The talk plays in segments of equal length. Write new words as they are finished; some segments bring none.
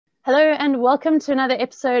Hello and welcome to another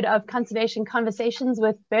episode of Conservation Conversations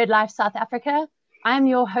with BirdLife South Africa. I'm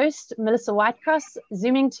your host, Melissa Whitecross,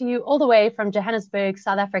 zooming to you all the way from Johannesburg,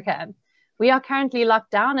 South Africa. We are currently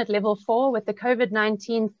locked down at level 4 with the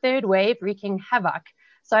COVID-19 third wave wreaking havoc.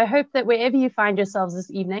 So I hope that wherever you find yourselves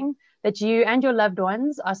this evening, that you and your loved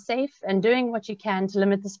ones are safe and doing what you can to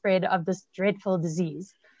limit the spread of this dreadful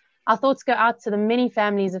disease. Our thoughts go out to the many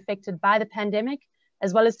families affected by the pandemic,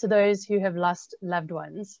 as well as to those who have lost loved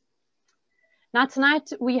ones. Now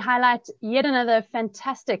tonight, we highlight yet another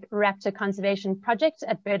fantastic raptor conservation project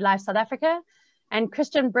at BirdLife South Africa, and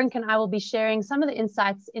Christiaan, Brink and I will be sharing some of the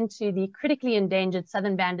insights into the critically endangered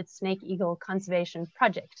southern banded snake eagle conservation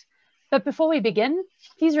project. But before we begin,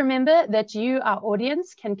 please remember that you, our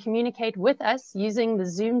audience, can communicate with us using the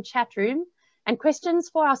Zoom chat room, and questions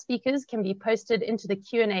for our speakers can be posted into the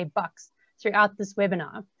Q&A box throughout this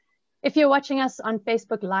webinar. If you're watching us on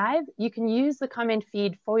Facebook Live, you can use the comment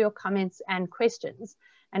feed for your comments and questions,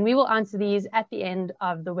 and we will answer these at the end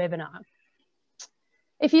of the webinar.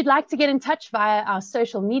 If you'd like to get in touch via our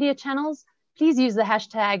social media channels, please use the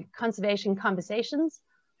hashtag Conservation Conversations.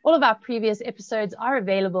 All of our previous episodes are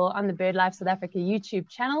available on the BirdLife South Africa YouTube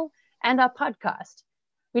channel and our podcast.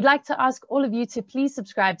 We'd like to ask all of you to please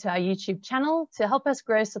subscribe to our YouTube channel to help us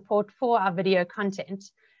grow support for our video content,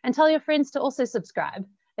 and tell your friends to also subscribe.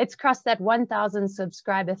 Let's cross that 1,000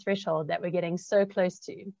 subscriber threshold that we're getting so close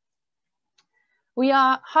to. We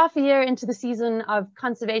are half a year into the season of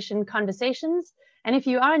Conservation Conversations, and if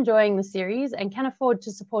you are enjoying the series and can afford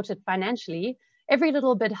to support it financially, every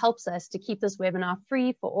little bit helps us to keep this webinar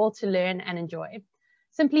free for all to learn and enjoy.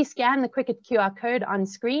 Simply scan the Cricut QR code on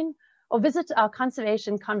screen or visit our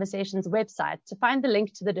Conservation Conversations website to find the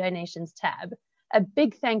link to the donations tab. A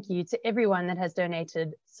big thank you to everyone that has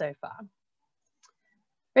donated so far.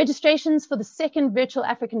 Registrations for the second Virtual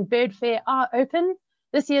African Bird Fair are open.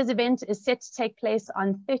 This year's event is set to take place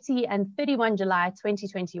on 30 and 31 July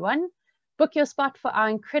 2021. Book your spot for our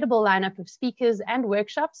incredible lineup of speakers and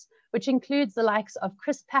workshops, which includes the likes of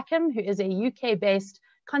Chris Packham, who is a UK-based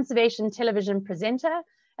conservation television presenter,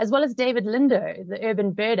 as well as David Lindo, the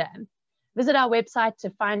urban birder. Visit our website to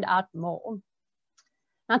find out more.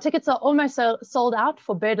 Now, tickets are almost sold out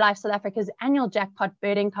for BirdLife South Africa's annual jackpot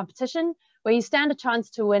birding competition, where you stand a chance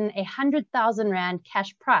to win a 100,000 Rand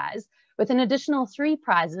cash prize with an additional 3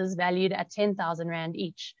 prizes valued at 10,000 Rand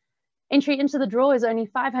each. Entry into the draw is only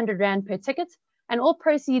 500 Rand per ticket, and all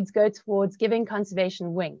proceeds go towards giving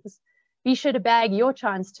conservation wings. Be sure to bag your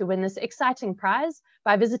chance to win this exciting prize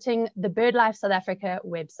by visiting the BirdLife South Africa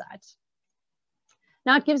website.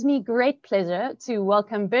 Now it gives me great pleasure to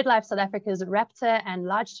welcome BirdLife South Africa's Raptor and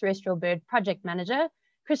Large Terrestrial Bird Project Manager,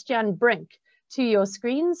 Christiaan Brink, to your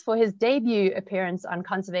screens for his debut appearance on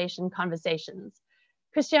Conservation Conversations.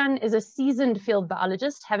 Christiaan is a seasoned field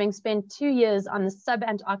biologist, having spent 2 years on the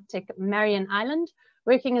subantarctic Marion Island,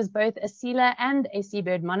 working as both a sealer and a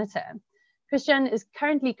seabird monitor. Christiaan is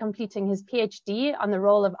currently completing his PhD on the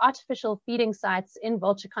role of artificial feeding sites in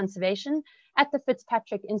vulture conservation at the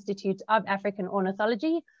Fitzpatrick Institute of African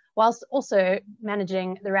Ornithology, whilst also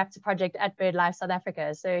managing the Raptor project at BirdLife South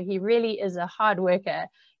Africa. So he really is a hard worker,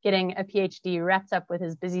 getting a PhD wrapped up with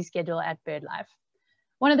his busy schedule at BirdLife.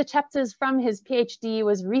 One of the chapters from his PhD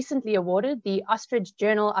was recently awarded the Ostrich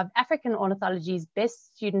Journal of African Ornithology's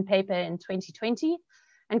Best Student Paper in 2020.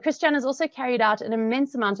 And Christiaan has also carried out an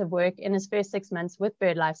immense amount of work in his first 6 months with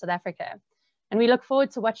BirdLife South Africa. And we look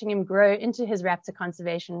forward to watching him grow into his raptor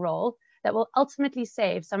conservation role that will ultimately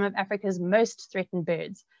save some of Africa's most threatened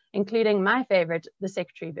birds, including my favorite, the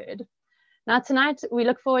secretary bird. Now tonight, we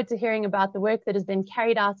look forward to hearing about the work that has been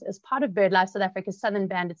carried out as part of BirdLife South Africa's Southern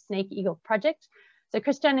Banded Snake Eagle project. So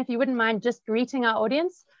Christiaan, if you wouldn't mind just greeting our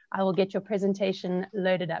audience, I will get your presentation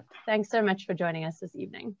loaded up. Thanks so much for joining us this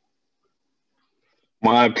evening.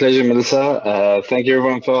 My pleasure, Melissa. Thank you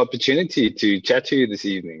everyone for the opportunity to chat to you this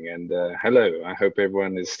evening. And hello, I hope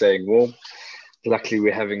everyone is staying warm. Luckily,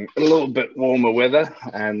 we're having a little bit warmer weather,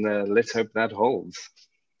 and let's hope that holds.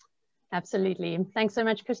 Absolutely. Thanks so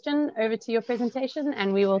much, Christiaan. Over to your presentation,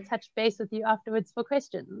 and we will touch base with you afterwards for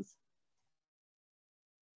questions.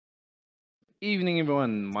 Evening,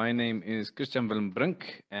 everyone. My name is Christiaan Willem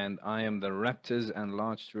Brink, and I am the Raptors and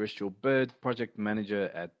Large Terrestrial Bird Project Manager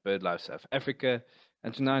at BirdLife South Africa.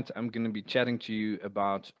 And tonight I'm going to be chatting to you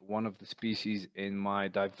about one of the species in my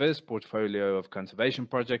diverse portfolio of conservation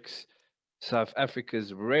projects, South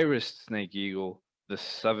Africa's rarest snake eagle, the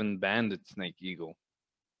southern banded snake eagle.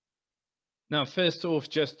 Now, first off,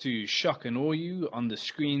 just to shock and awe you, on the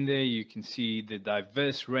screen there you can see the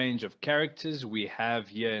diverse range of characters we have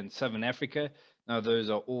here in Southern Africa. Now, those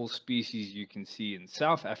are all species you can see in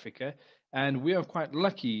South Africa, And we are quite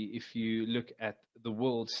lucky. If you look at the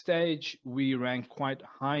world stage, we rank quite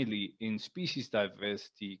highly in species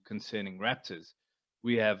diversity concerning raptors.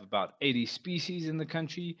 We have about 80 species in the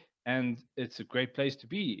country, and it's a great place to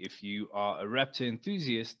be if you are a raptor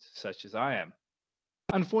enthusiast such as I am.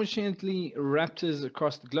 Unfortunately, raptors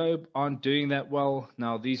across the globe aren't doing that well.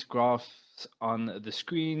 Now, these graphs on the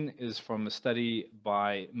screen is from a study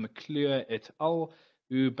by McClure et al.,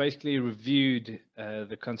 who basically reviewed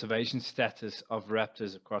the conservation status of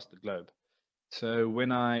raptors across the globe. So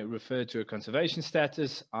when I refer to a conservation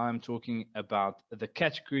status, I'm talking about the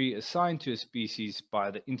category assigned to a species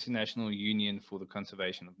by the International Union for the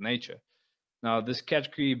Conservation of Nature. Now, this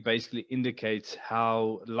category basically indicates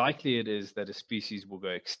how likely it is that a species will go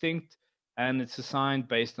extinct, and it's assigned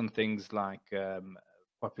based on things like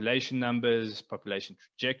population numbers, population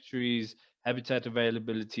trajectories, habitat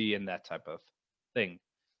availability, and that type of thing.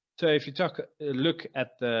 So if you look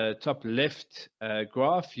at the top left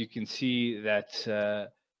graph, you can see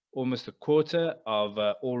that almost a quarter of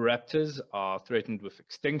all raptors are threatened with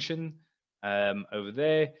extinction over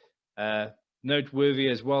there. Noteworthy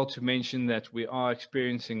as well to mention that we are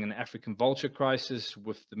experiencing an African vulture crisis,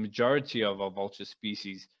 with the majority of our vulture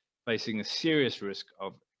species facing a serious risk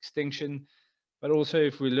of extinction. But also,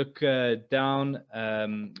 if we look down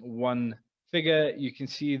one figure, you can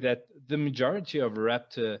see that the majority of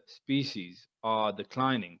raptor species are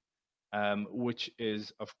declining, which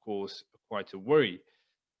is, of course, quite a worry.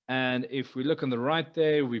 And if we look on the right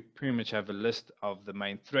there, we pretty much have a list of the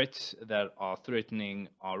main threats that are threatening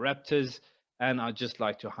our raptors. And I'd just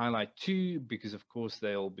like to highlight two, because of course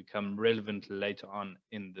they'll become relevant later on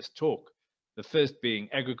in this talk. The first being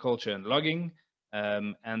agriculture and logging,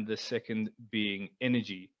 and the second being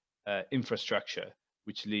energy infrastructure,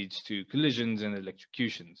 which leads to collisions and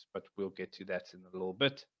electrocutions, but we'll get to that in a little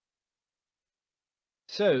bit.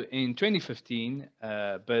 So in 2015,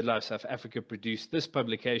 BirdLife South Africa produced this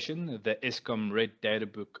publication, the Eskom Red Data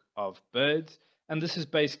Book of Birds. And this is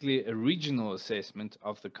basically a regional assessment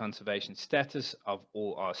of the conservation status of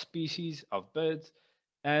all our species of birds.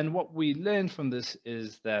 And what we learned from this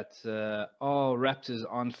is that our raptors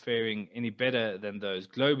aren't faring any better than those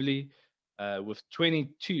globally, with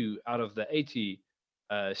 22 out of the 80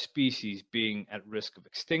 species being at risk of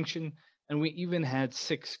extinction. And we even had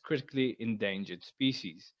 6 critically endangered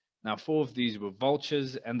species. Now, 4 of these were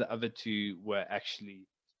vultures, and the other 2 were actually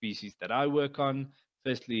species that I work on.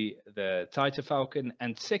 Firstly, the Taita falcon,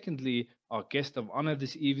 and secondly, our guest of honor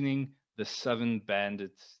this evening, the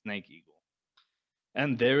southern-banded snake eagle.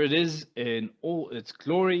 And there it is in all its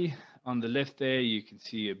glory. On the left there, you can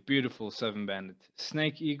see a beautiful southern-banded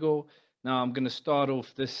snake eagle. Now, I'm going to start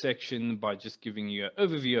off this section by just giving you an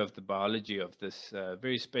overview of the biology of this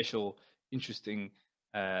very special, interesting,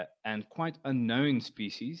 and quite unknown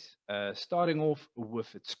species, starting off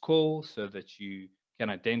with its call so that you can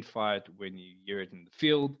identify it when you hear it in the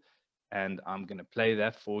field. And I'm going to play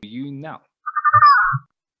that for you now.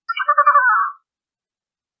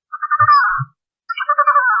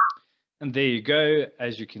 And there you go.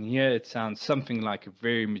 As you can hear, it sounds something like a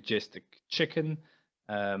very majestic chicken.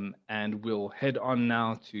 And we'll head on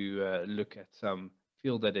now to look at some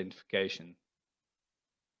field identification.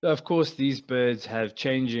 So of course, these birds have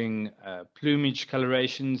changing plumage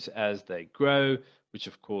colorations as they grow, which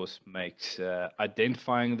of course makes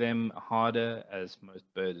identifying them harder, as most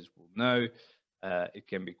birders will know. It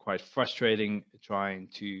can be quite frustrating trying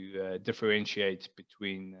to differentiate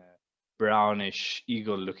between brownish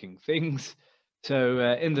eagle-looking things. So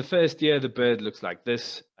in the first year, the bird looks like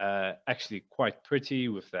this, actually quite pretty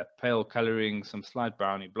with that pale coloring, some slight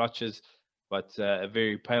browny blotches, but a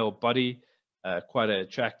very pale body, quite an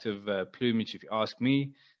attractive plumage if you ask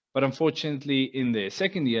me. But unfortunately, in their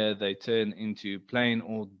second year, they turn into plain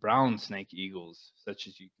old brown snake eagles, such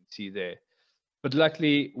as you can see there. But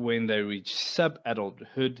luckily, when they reach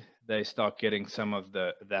sub-adulthood, they start getting some of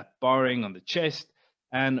that barring on the chest.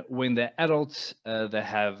 And when they're adults, they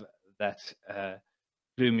have that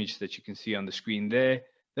plumage that you can see on the screen there.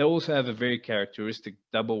 They also have a very characteristic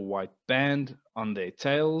double white band on their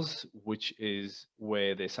tails, which is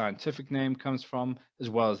where their scientific name comes from, as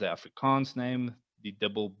well as their Afrikaans name, the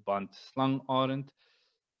double band slangarend.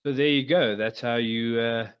 So there you go. That's how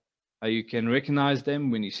you can recognize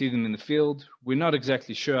them when you see them in the field. We're not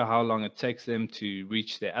exactly sure how long it takes them to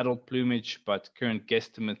reach their adult plumage, but current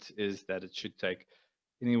guesstimate is that it should take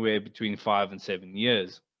anywhere between 5 and 7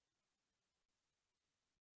 years.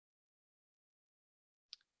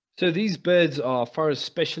 So these birds are forest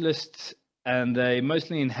specialists, and they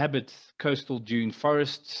mostly inhabit coastal dune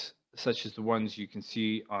forests, such as the ones you can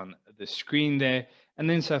see on the screen there. And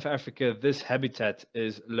in South Africa, this habitat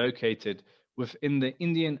is located within the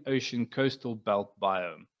Indian Ocean coastal belt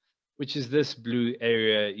biome, which is this blue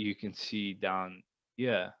area you can see down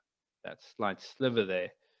here, that slight sliver there.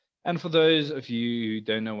 And for those of you who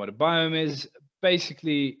don't know what a biome is,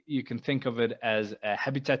 basically you can think of it as a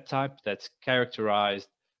habitat type that's characterized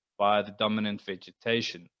by the dominant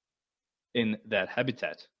vegetation in that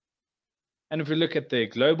habitat. And if we look at the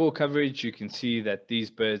global coverage, you can see that these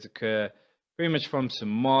birds occur pretty much from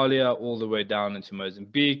Somalia all the way down into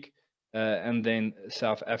Mozambique, and then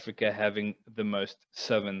South Africa having the most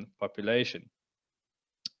southern population.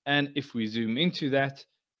 And if we zoom into that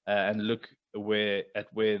and look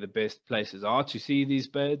at where the best places are to see these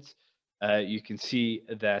birds, you can see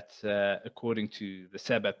that according to the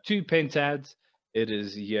SABAP2 pentads, it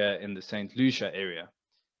is here in the St. Lucia area.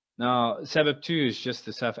 Now, SABAP2 is just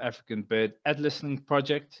the South African Bird Atlasing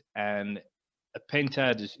Project, and a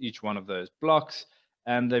pentad is each one of those blocks,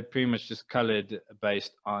 and they're pretty much just colored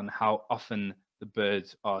based on how often the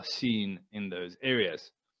birds are seen in those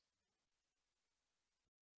areas.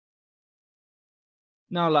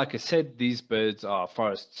 Now, like I said, these birds are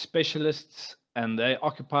forest specialists, and they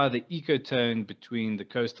occupy the ecotone between the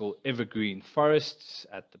coastal evergreen forests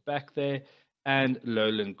at the back there and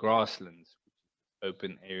lowland grasslands,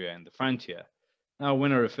 open area in the frontier. Now,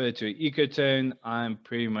 when I refer to ecotone, I'm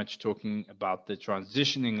pretty much talking about the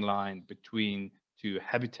transitioning line between two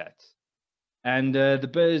habitats. And the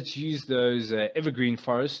birds use those evergreen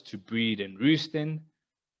forests to breed and roost in.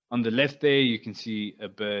 On the left there, you can see a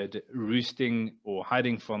bird roosting or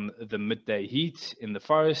hiding from the midday heat in the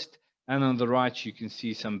forest. And on the right, you can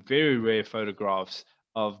see some very rare photographs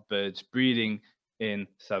of birds breeding in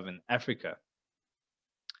southern Africa.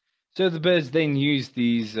 So the birds then use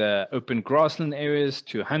these open grassland areas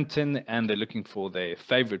to hunt in, and they're looking for their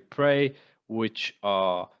favorite prey, which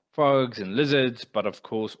are frogs and lizards, but of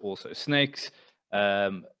course also snakes.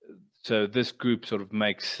 So this group sort of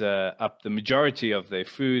makes up the majority of their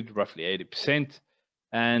food, roughly 80%,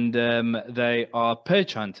 and they are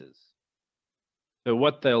perch hunters. So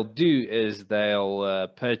what they'll do is they'll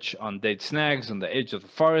perch on dead snags on the edge of the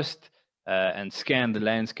forest and scan the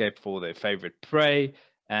landscape for their favorite prey.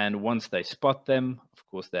 And once they spot them, of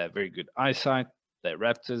course, they have very good eyesight, they're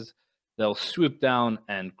raptors, they'll swoop down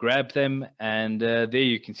and grab them. And there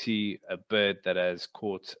you can see a bird that has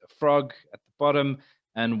caught a frog at the bottom,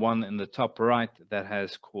 and one in the top right that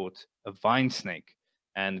has caught a vine snake,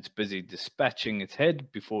 and it's busy dispatching its head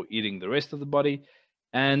before eating the rest of the body.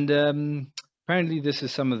 And apparently this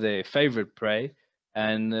is some of their favorite prey,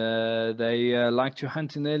 and they like to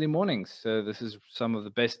hunt in the early mornings. So this is some of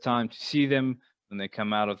the best time to see them when they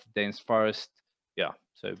come out of the dense forest. Yeah,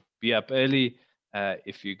 so be up early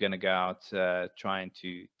if you're going to go out trying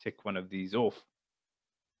to tick one of these off.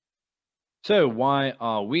 So why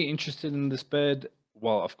are we interested in this bird?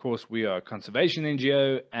 Well, of course, we are a conservation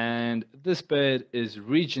NGO, and this bird is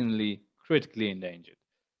regionally critically endangered.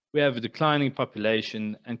 We have a declining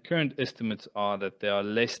population, and current estimates are that there are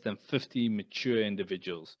less than 50 mature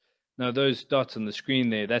individuals. Now, those dots on the screen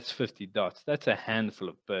there, that's 50 dots. That's a handful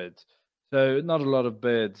of birds. So not a lot of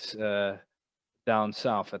birds down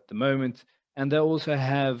south at the moment, and they also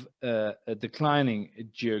have a declining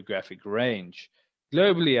geographic range.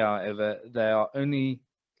 Globally, however, they are only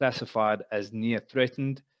classified as near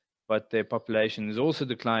threatened, but their population is also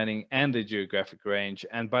declining and their geographic range.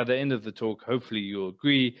 And by the end of the talk, hopefully you'll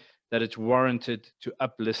agree that it's warranted to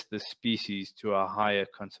uplist this species to a higher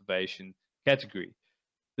conservation category.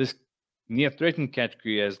 This near threatened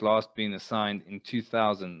category has last been assigned in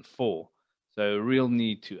 2004, so a real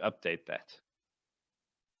need to update that.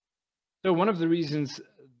 So one of the reasons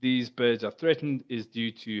these birds are threatened is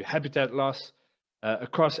due to habitat loss.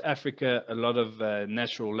 Across Africa, a lot of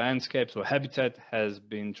natural landscapes or habitat has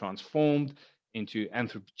been transformed into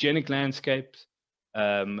anthropogenic landscapes,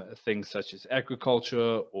 things such as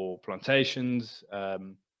agriculture or plantations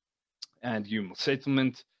and human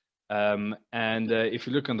settlement. If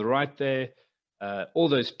you look on the right there, all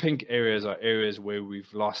those pink areas are areas where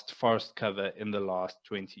we've lost forest cover in the last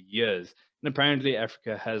 20 years. And apparently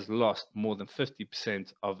Africa has lost more than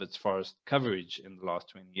 50% of its forest coverage in the last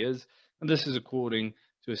 20 years. And this is according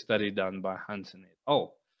to a study done by Hansen et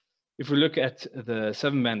al. If we look at the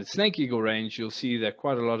southern-banded snake eagle range, you'll see that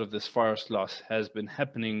quite a lot of this forest loss has been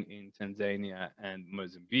happening in Tanzania and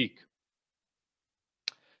Mozambique.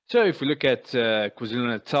 So if we look at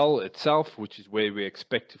KwaZulu-Natal itself, which is where we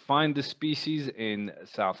expect to find the species in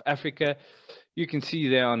South Africa, you can see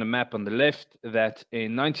there on the map on the left that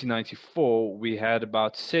in 1994, we had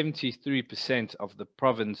about 73% of the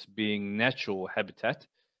province being natural habitat.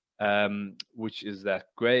 which is that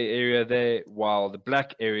gray area there, while the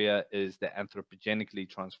black area is the anthropogenically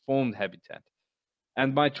transformed habitat.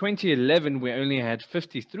 And by 2011, we only had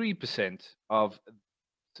 53% of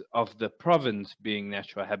the province being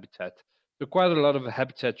natural habitat. So quite a lot of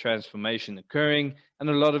habitat transformation occurring, and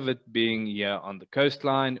a lot of it being here on the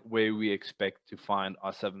coastline, where we expect to find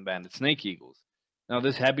our southern-banded snake eagles. Now,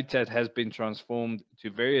 this habitat has been transformed to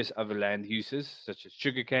various other land uses, such as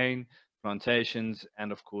sugarcane, plantations,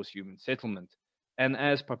 and of course human settlement. And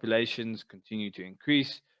as populations continue to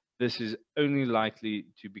increase, this is only likely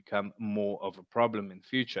to become more of a problem in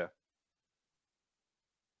future.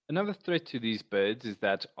 Another threat to these birds is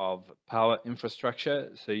that of power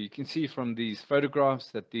infrastructure. So you can see from these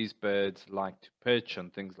photographs that these birds like to perch on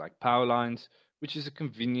things like power lines, which is a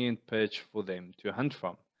convenient perch for them to hunt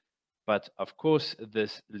from. But of course,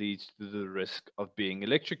 this leads to the risk of being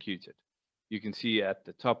electrocuted. You can see at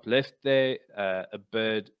the top left there, a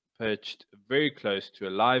bird perched very close to a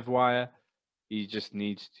live wire. He just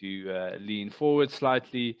needs to lean forward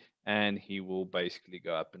slightly and he will basically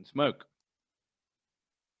go up in smoke.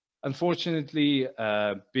 Unfortunately,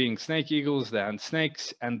 being snake eagles, they hunt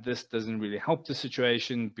snakes, and this doesn't really help the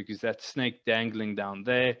situation because that snake dangling down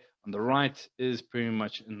there on the right is pretty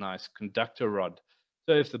much a nice conductor rod.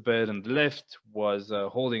 So if the bird on the left was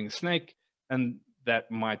holding a snake, and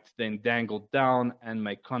that might then dangle down and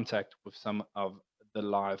make contact with some of the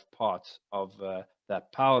live parts of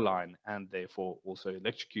that power line and therefore also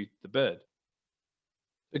electrocute the bird.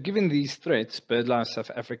 So given these threats, BirdLife South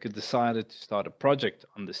Africa decided to start a project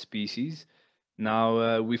on the species.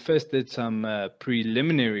 Now, we first did some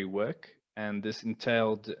preliminary work, and this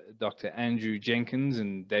entailed Dr. Andrew Jenkins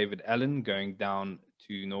and David Allen going down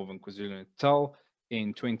to northern KwaZulu-Natal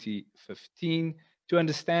in 2015 to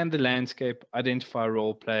understand the landscape, identify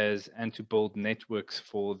role players, and to build networks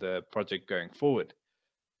for the project going forward.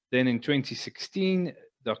 Then in 2016,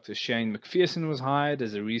 Dr. Shane McPherson was hired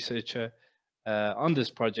as a researcher on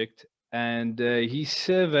this project, and he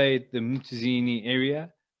surveyed the Mutazini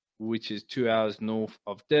area, which is 2 hours north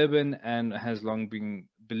of Durban and has long been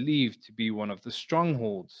believed to be one of the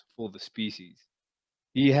strongholds for the species.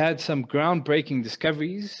 He had some groundbreaking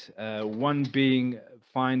discoveries, one being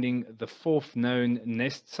finding the 4th known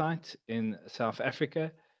nest site in South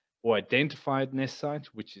Africa, or identified nest site,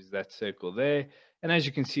 which is that circle there. And as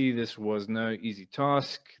you can see, this was no easy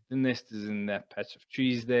task. The nest is in that patch of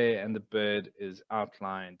trees there, and the bird is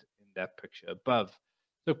outlined in that picture above.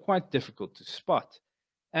 So quite difficult to spot.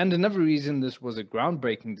 And another reason this was a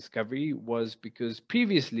groundbreaking discovery was because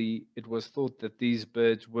previously it was thought that these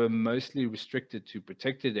birds were mostly restricted to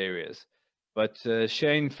protected areas. But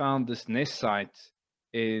Shane found this nest site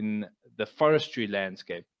in the forestry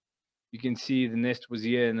landscape. You can see the nest was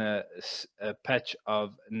here in a patch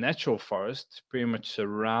of natural forest, pretty much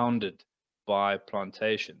surrounded by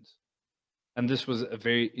plantations. And this was a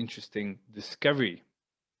very interesting discovery.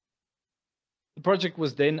 The project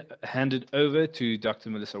was then handed over to Dr.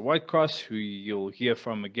 Melissa Whitecross, who you'll hear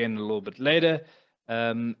from again a little bit later.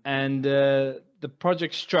 The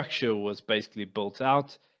project structure was basically built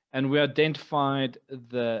out, and we identified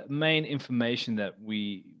the main information that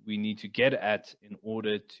we need to get at in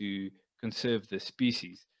order to conserve the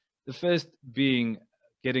species. The first being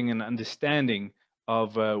getting an understanding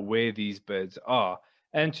of where these birds are.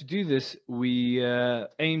 And to do this, we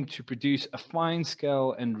aim to produce a fine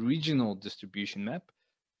scale and regional distribution map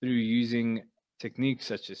through using techniques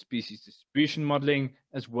such as species distribution modeling,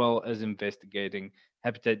 as well as investigating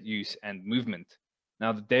habitat use and movement.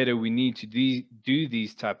 Now, the data we need to do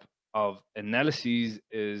these type of analyses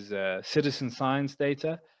is citizen science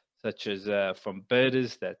data, such as from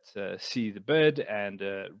birders that see the bird and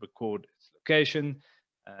record its location.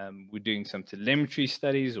 We're doing some telemetry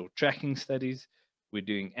studies or tracking studies. We're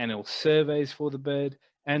doing annual surveys for the bird,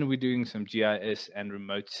 and we're doing some GIS and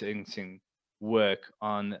remote sensing work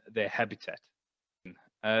on their habitat.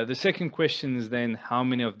 The second question is then how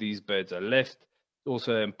many of these birds are left. It's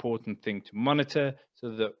also an important thing to monitor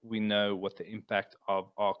so that we know what the impact of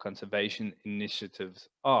our conservation initiatives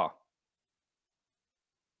are.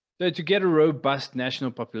 So to get a robust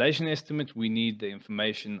national population estimate, we need the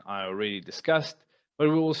information I already discussed, but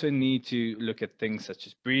we also need to look at things such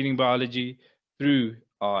as breeding biology through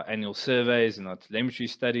our annual surveys and our telemetry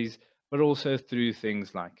studies, but also through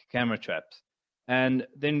things like camera traps. And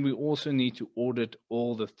then we also need to audit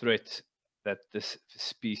all the threats that this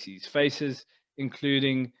species faces,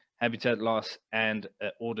 including habitat loss and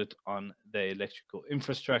an audit on the electrical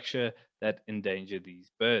infrastructure that endanger these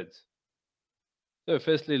birds. So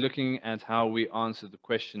firstly, looking at how we answer the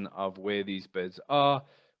question of where these birds are,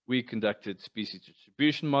 we conducted species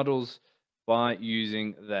distribution models. by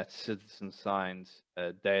using that citizen science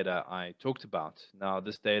data I talked about. Now,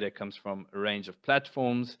 this data comes from a range of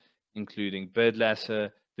platforms, including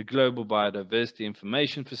BirdLife, the Global Biodiversity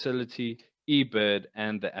Information Facility, eBird,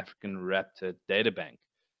 and the African Raptor Data Bank.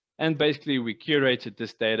 And basically, we curated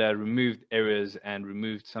this data, removed errors, and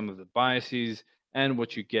removed some of the biases. And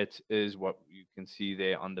what you get is what you can see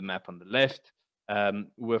there on the map on the left,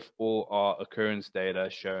 with all our occurrence data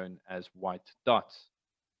shown as white dots.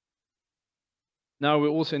 Now, we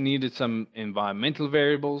also needed some environmental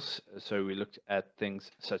variables. So we looked at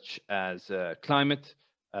things such as climate,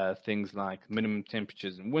 things like minimum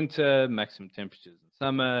temperatures in winter, maximum temperatures in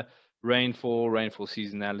summer, rainfall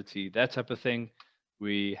seasonality, that type of thing.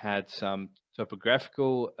 We had some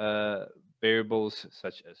topographical variables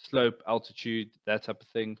such as slope, altitude, that type of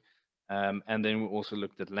thing. And then we also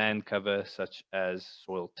looked at land cover such as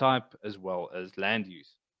soil type as well as land use.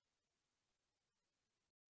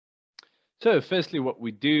 So firstly, what we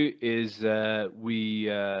do is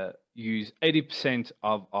we use 80%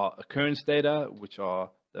 of our occurrence data, which are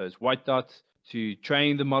those white dots, to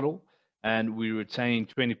train the model, and we retain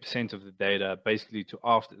 20% of the data basically to,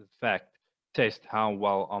 after the fact, test how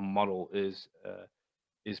well our model is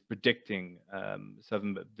predicting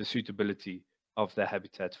the suitability of the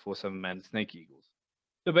habitat for southern-banded snake eagles.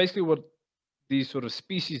 So basically what these sort of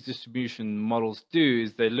species distribution models do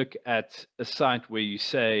is they look at a site where you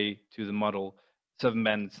say to the model,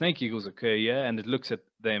 southern-banded snake eagles occur here, and it looks at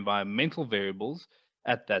the environmental variables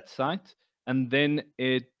at that site, and then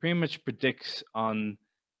it pretty much predicts on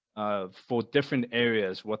for different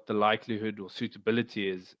areas what the likelihood or suitability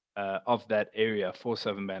is of that area for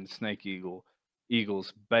southern-banded snake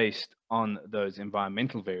eagles based on those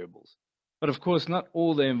environmental variables. But of course, not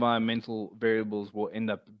all the environmental variables will end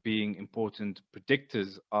up being important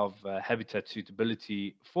predictors of habitat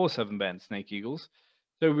suitability for southern-banded snake eagles.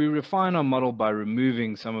 So we refine our model by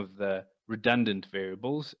removing some of the redundant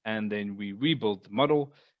variables, and then we rebuild the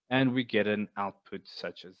model, and we get an output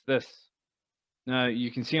such as this. Now, you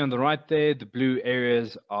can see on the right there, the blue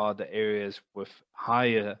areas are the areas with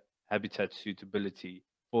higher habitat suitability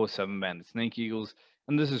for southern-banded snake eagles.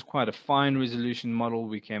 And this is quite a fine resolution model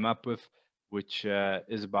we came up with, which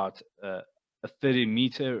is about a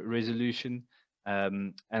 30-meter resolution.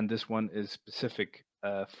 And this one is specific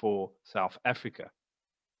for South Africa.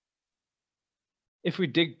 If we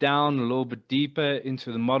dig down a little bit deeper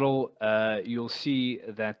into the model, you'll see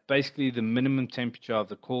that basically the minimum temperature of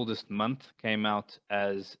the coldest month came out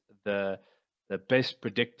as the best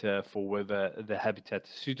predictor for whether the habitat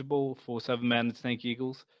is suitable for southern-banded snake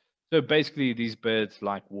eagles. So basically these birds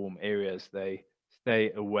like warm areas, they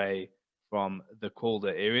stay away from the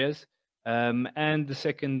colder areas. And the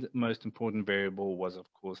second most important variable was, of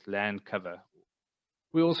course, land cover.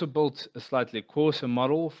 We also built a slightly coarser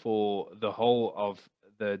model for the whole of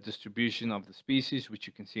the distribution of the species, which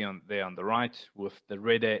you can see there on the right, with the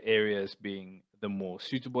redder areas being the more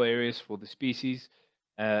suitable areas for the species.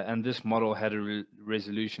 And this model had a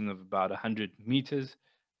resolution of about 100 meters,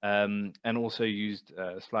 and also used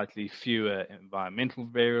slightly fewer environmental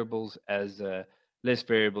variables, as less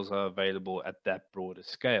variables are available at that broader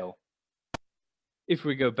scale. If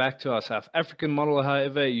we go back to our South African model,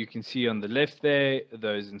 however, you can see on the left there,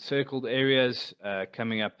 those encircled areas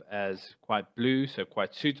coming up as quite blue, so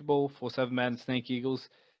quite suitable for southern-banded snake eagles.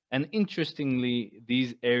 And interestingly,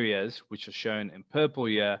 these areas, which are shown in purple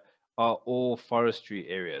here, are all forestry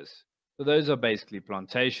areas. So those are basically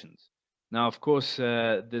plantations. Now, of course,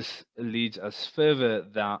 this leads us further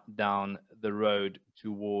down the road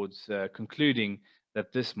towards concluding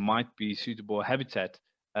that this might be suitable habitat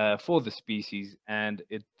for the species, and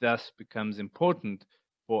it thus becomes important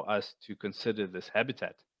for us to consider this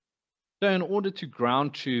habitat. So in order to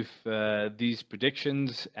ground truth these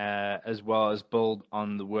predictions, as well as build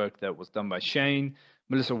on the work that was done by Shane,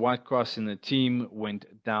 Melissa Whitecross and the team went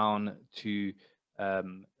down to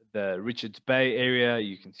the Richards Bay area.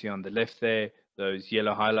 You can see on the left there, those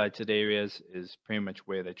yellow highlighted areas is pretty much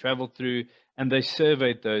where they traveled through, and they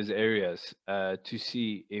surveyed those areas to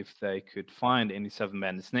see if they could find any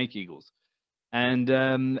southern-banded snake eagles. And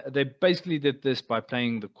they basically did this by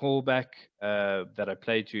playing the callback that I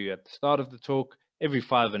played to you at the start of the talk every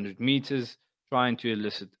 500 meters, trying to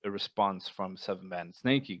elicit a response from southern-banded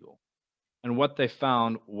snake eagle. And what they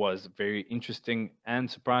found was very interesting and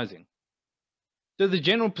surprising. So the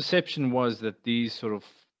general perception was that these sort of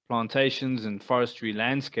plantations and forestry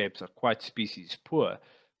landscapes are quite species poor,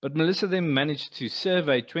 but Melissa then managed to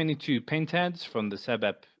survey 22 pentads from the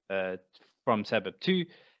SABAP 2,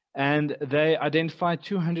 and they identified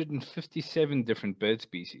 257 different bird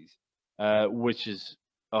species, which is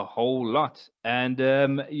a whole lot. And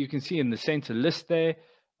you can see in the center list there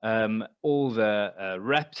all the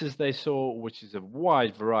raptors they saw, which is a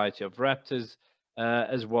wide variety of raptors,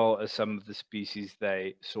 as well as some of the species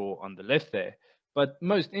they saw on the left there. But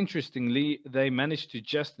most interestingly, they managed to,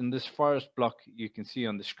 just in this forest block you can see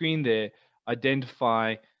on the screen there,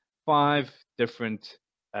 identify 5 different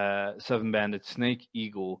southern banded snake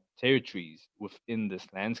eagle territories within this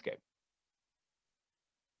landscape.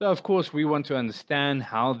 So, of course, we want to understand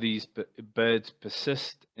how these birds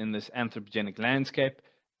persist in this anthropogenic landscape,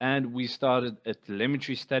 and we started a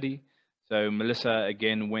telemetry study. So Melissa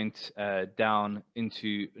again went down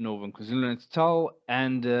into northern KwaZulu-Natal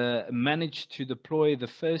and managed to deploy the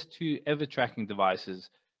first 2 ever tracking devices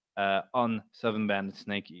on southern banded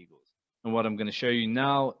snake eagles. And what I'm going to show you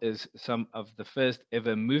now is some of the first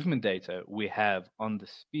ever movement data we have on the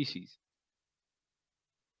species.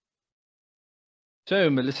 So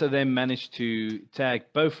Melissa then managed to tag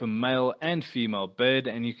both a male and female bird,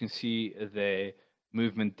 and you can see their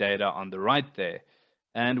movement data on the right there.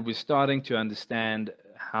 And we're starting to understand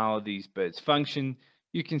how these birds function.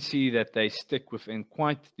 You can see that they stick within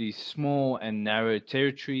quite these small and narrow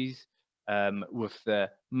territories, with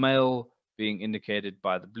the male being indicated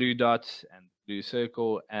by the blue dots and blue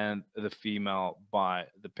circle, and the female by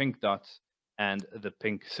the pink dots and the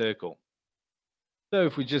pink circle. So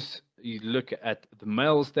if we just look at the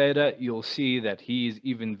male's data, you'll see that he is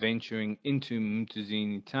even venturing into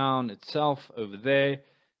Mtuzini town itself over there.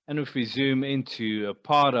 And if we zoom into a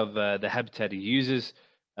part of the habitat he uses,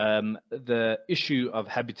 the issue of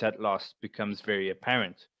habitat loss becomes very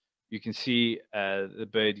apparent. You can see the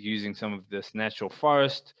bird using some of this natural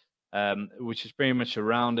forest, which is pretty much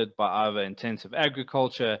surrounded by either intensive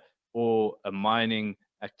agriculture or a mining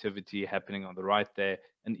activity happening on the right there,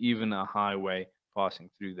 and even a highway passing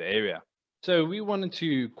through the area. So we wanted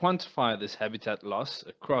to quantify this habitat loss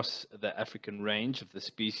across the African range of the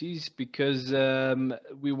species because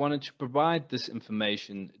we wanted to provide this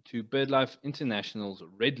information to BirdLife International's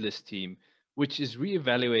Red List team, which is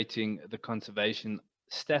reevaluating the conservation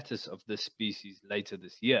status of this species later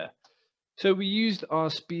this year. So we used our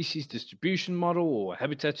species distribution model, or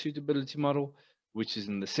habitat suitability model, which is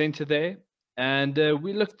in the center there. And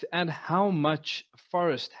we looked at how much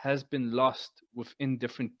forest has been lost within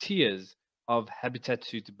different tiers of habitat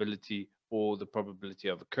suitability, or the probability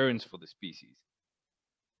of occurrence for the species.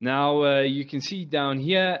 Now, you can see down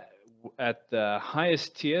here at the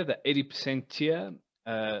highest tier, the 80% tier,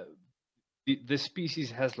 this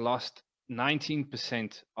species has lost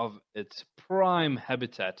 19% of its prime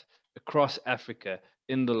habitat across Africa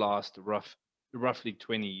in the last roughly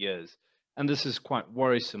 20 years. And this is quite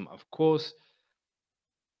worrisome, of course.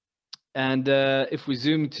 And if we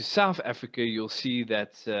zoom to South Africa, you'll see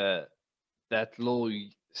that that little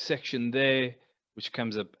section there, which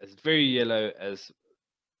comes up as very yellow, as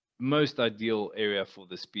most ideal area for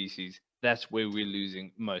the species, that's where we're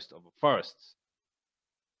losing most of the forests.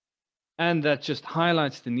 And that just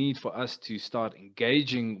highlights the need for us to start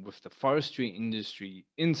engaging with the forestry industry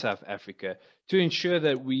in South Africa to ensure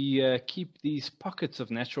that we keep these pockets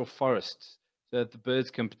of natural forests so that the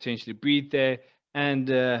birds can potentially breed there, and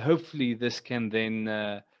hopefully this can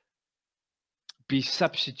then be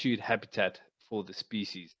substitute habitat for the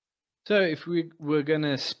species. So if we're going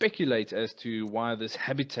to speculate as to why this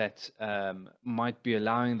habitat might be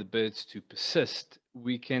allowing the birds to persist,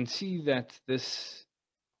 we can see that this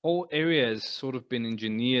whole area has sort of been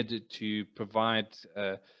engineered to provide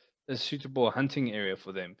a suitable hunting area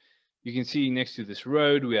for them. You can see next to this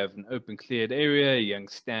road, we have an open cleared area, a young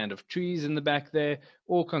stand of trees in the back there,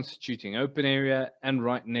 all constituting open area. And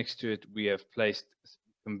right next to it, we have placed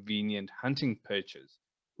convenient hunting perches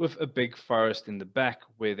with a big forest in the back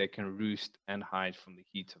where they can roost and hide from the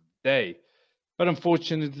heat of the day. But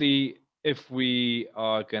unfortunately, if we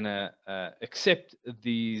are going to accept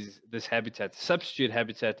this habitat, substitute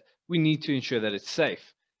habitat, we need to ensure that it's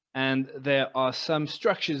safe. And there are some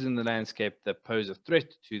structures in the landscape that pose a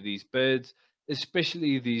threat to these birds,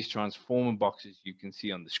 especially these transformer boxes you can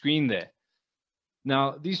see on the screen there.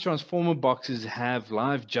 Now, these transformer boxes have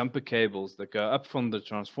live jumper cables that go up from the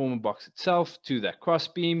transformer box itself to that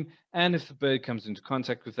crossbeam, and if the bird comes into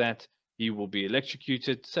contact with that, he will be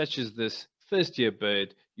electrocuted, such as this first-year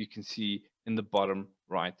bird you can see in the bottom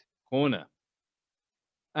right corner.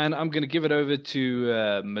 And I'm going to give it over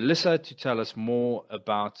to Melissa to tell us more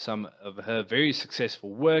about some of her very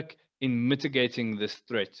successful work in mitigating this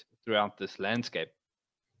threat throughout this landscape.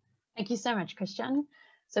 Thank you so much, Christiaan.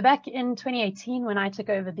 So back in 2018, when I took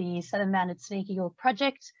over the Southern Banded Snake Eagle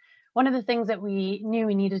project, one of the things that we knew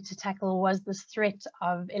we needed to tackle was this threat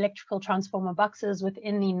of electrical transformer boxes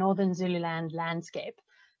within the northern Zululand landscape.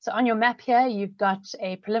 So on your map here, you've got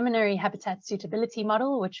a preliminary habitat suitability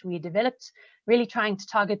model, which we developed, really trying to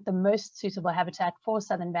target the most suitable habitat for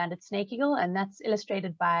southern banded snake eagle, and that's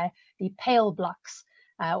illustrated by the pale blocks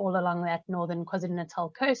all along that northern KwaZulu-Natal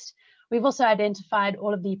coast. We've also identified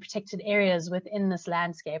all of the protected areas within this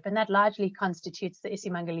landscape, and that largely constitutes the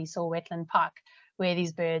Isimangaliso Wetland Park, where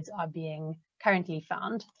these birds are being currently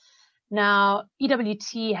found. Now,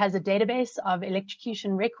 EWT has a database of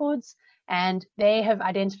electrocution records, and they have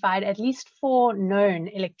identified at least 4 known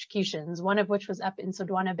electrocutions, one of which was up in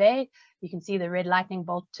Sodwana Bay. You can see the red lightning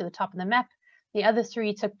bolt to the top of the map. The other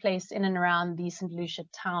 3 took place in and around the St. Lucia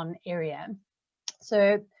town area.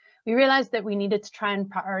 So we realized that we needed to try and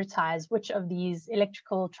prioritize which of these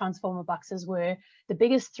electrical transformer boxes were the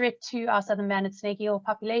biggest threat to our southern banded snake eagle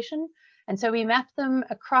population. And so we mapped them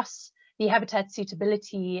across the habitat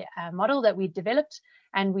suitability model that we developed,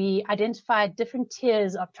 and we identified different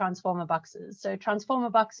tiers of transformer boxes. So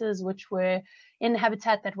transformer boxes which were in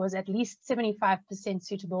habitat that was at least 75%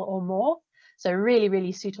 suitable or more. So really,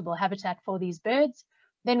 really suitable habitat for these birds.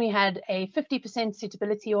 Then we had a 50%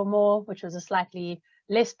 suitability or more, which was a slightly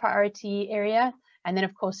less priority area. And then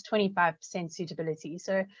of course, 25% suitability.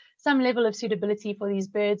 So some level of suitability for these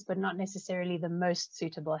birds, but not necessarily the most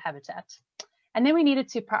suitable habitat. And then we needed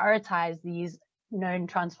to prioritize these known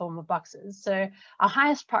transformer boxes. So our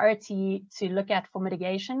highest priority to look at for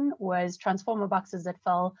mitigation was transformer boxes that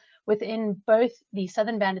fell within both the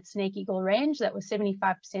southern banded snake eagle range that was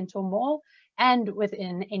 75% or more, and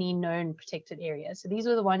within any known protected areas. So these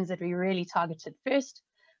were the ones that we really targeted first.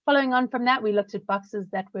 Following on from that, we looked at boxes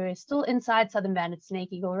that were still inside southern banded snake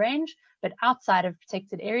eagle range, but outside of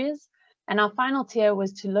protected areas. And our final tier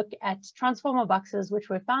was to look at transformer boxes which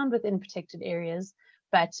were found within protected areas,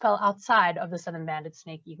 but fell outside of the southern banded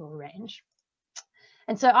snake eagle range.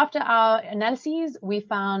 And so after our analyses, we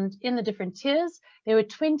found in the different tiers, there were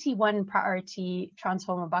 21 priority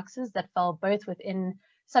transformer boxes that fell both within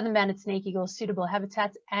southern banded snake eagle suitable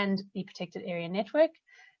habitat and the protected area network.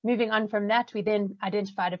 Moving on from that, we then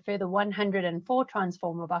identified a further 104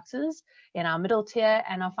 transformer boxes in our middle tier,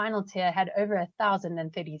 and our final tier had over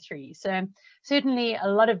 1,033. So certainly a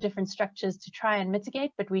lot of different structures to try and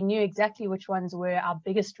mitigate, but we knew exactly which ones were our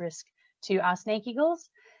biggest risk to our snake eagles.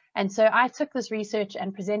 And so I took this research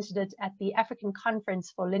and presented it at the African Conference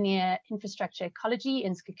for Linear Infrastructure Ecology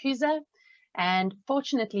in Skukuza. And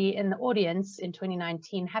fortunately, in the audience in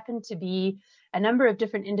 2019 happened to be a number of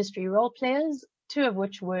different industry role players, 2 of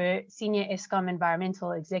which were senior Eskom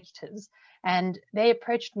environmental executives. And they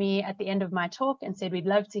approached me at the end of my talk and said, we'd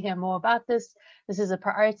love to hear more about this. This is a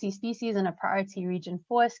priority species and a priority region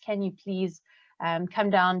for us. Can you please come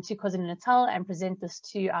down to KwaZulu-Natal and present this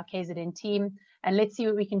to our KZN team? And let's see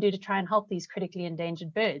what we can do to try and help these critically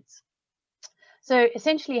endangered birds. So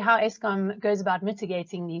essentially how Eskom goes about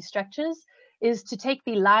mitigating these structures is to take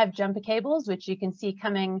the live jumper cables, which you can see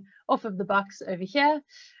coming off of the box over here.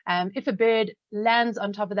 If a bird lands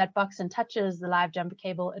on top of that box and touches the live jumper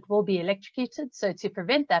cable, it will be electrocuted. So to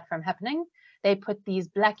prevent that from happening, they put these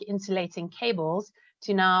black insulating cables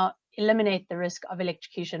to now eliminate the risk of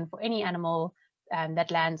electrocution for any animal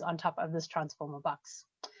that lands on top of this transformer box.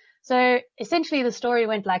 So essentially the story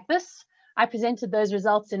went like this. I presented those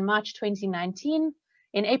results in March 2019.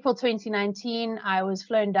 In April 2019, I was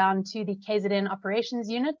flown down to the KZN operations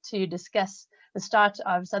unit to discuss the start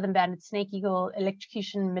of southern banded snake eagle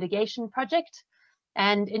electrocution mitigation project.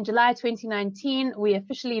 And in July 2019, we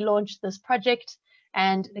officially launched this project,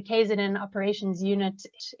 and the KZN operations unit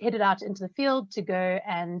headed out into the field to go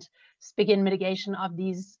and begin mitigation of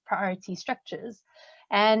these priority structures.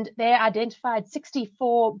 And they identified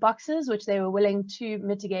 64 boxes, which they were willing to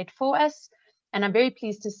mitigate for us. And I'm very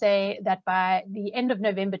pleased to say that by the end of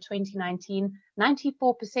November 2019,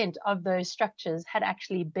 94% of those structures had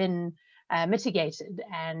actually been mitigated.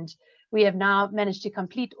 And we have now managed to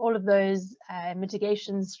complete all of those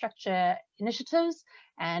mitigation structure initiatives,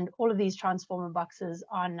 and all of these transformer boxes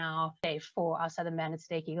are now safe for our southern banded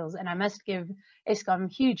snake eagles. And I must give Eskom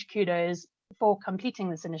huge kudos for completing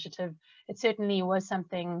this initiative. It certainly was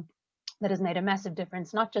something that has made a massive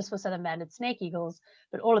difference, not just for southern banded snake eagles,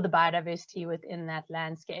 but all of the biodiversity within that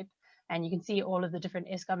landscape. And you can see all of the different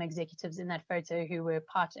Eskom executives in that photo who were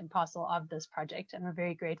part and parcel of this project, and we're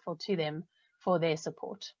very grateful to them for their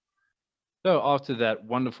support. So after that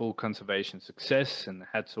wonderful conservation success, and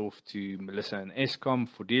hats off to Melissa and Eskom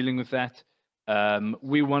for dealing with that,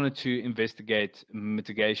 we wanted to investigate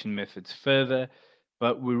mitigation methods further.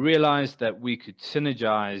 But we realized that we could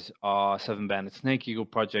synergize our southern banded snake eagle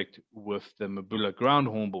project with the Mabula ground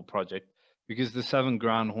hornbill project, because the southern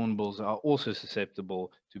ground hornbills are also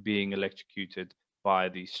susceptible to being electrocuted by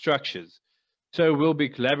these structures. So we'll be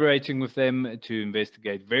collaborating with them to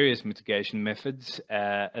investigate various mitigation methods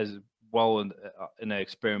as well in an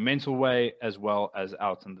experimental way, as well as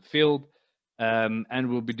out in the field. And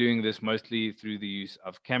we'll be doing this mostly through the use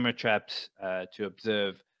of camera traps to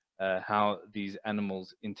observe how these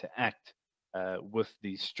animals interact with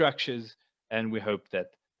these structures. And we hope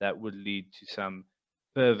that that would lead to some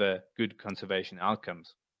further good conservation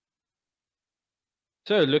outcomes.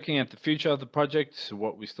 So looking at the future of the project,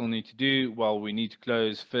 what we still need to do, well, we need to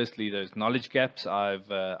close firstly those knowledge gaps I've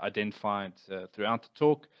identified throughout the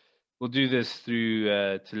talk. We'll do this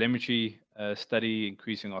through telemetry study,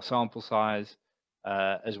 increasing our sample size,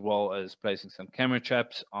 as well as placing some camera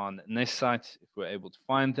traps on nest sites if we're able to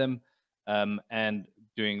find them, and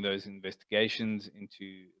doing those investigations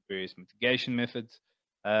into various mitigation methods.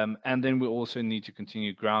 And then we also need to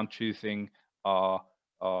continue ground truthing our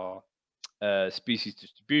species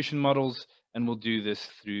distribution models, and we'll do this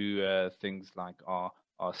through things like our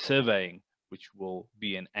surveying, which will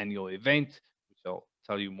be an annual event, which I'll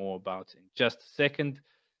tell you more about in just a second.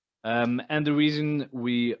 And the reason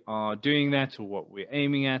we are doing that, or what we're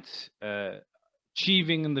aiming at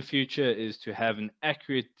achieving in the future, is to have an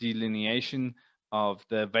accurate delineation of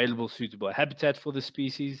the available suitable habitat for the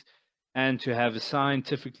species, and to have a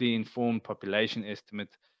scientifically informed population estimate.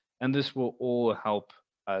 And this will all help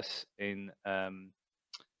us in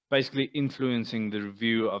basically influencing the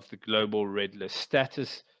review of the global red list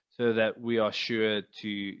status, so that we are sure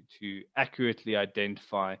to accurately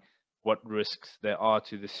identify what risks there are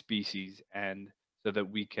to the species, and so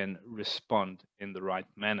that we can respond in the right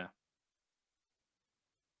manner.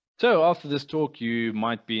 So after this talk, you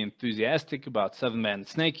might be enthusiastic about southern-banded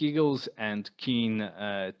snake eagles and keen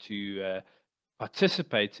to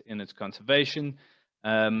participate in its conservation.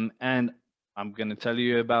 And I'm going to tell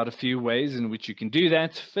you about a few ways in which you can do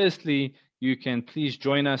that. Firstly, you can please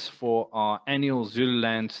join us for our annual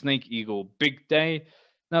Zululand Snake Eagle Big Day.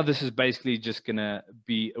 Now, this is basically just going to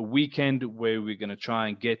be a weekend where we're going to try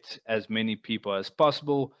and get as many people as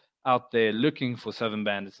possible out there looking for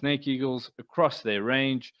southern-banded snake eagles across their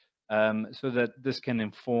range, so that this can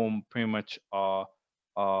inform pretty much our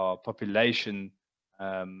population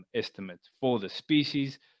estimate for the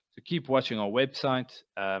species. So keep watching our website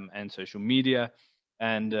and social media,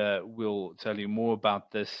 and we'll tell you more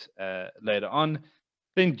about this later on.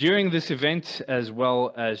 Then during this event, as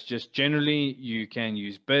well as just generally, you can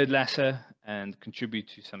use BirdLife and contribute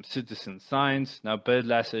to some citizen science. Now,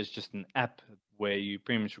 BirdLife is just an app where you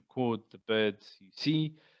pretty much record the birds you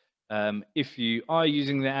see. If you are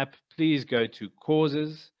using the app, please go to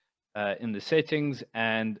causes in the settings,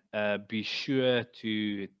 and be sure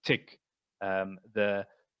to tick the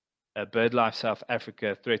BirdLife South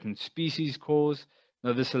Africa threatened species cause.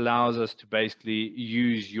 Now, this allows us to basically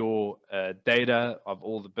use your data of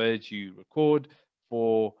all the birds you record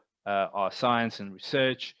for our science and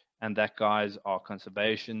research, and that guides our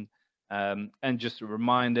conservation. And just a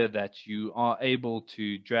reminder that you are able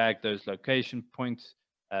to drag those location points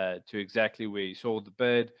to exactly where you saw the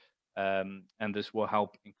bird, and this will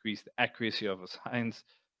help increase the accuracy of our science.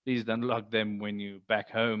 Please don't log them when you're back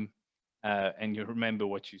home and you remember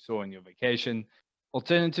what you saw on your vacation.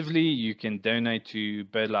 Alternatively, you can donate to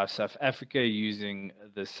BirdLife South Africa using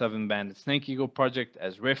the Southern Banded Snake Eagle project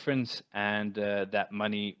as reference, and that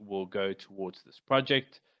money will go towards this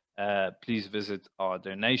project. Please visit our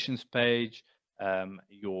donations page.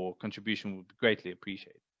 Your contribution would be greatly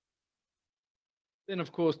appreciated. Then,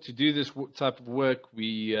 of course, to do this type of work,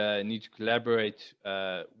 we need to collaborate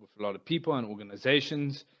with a lot of people and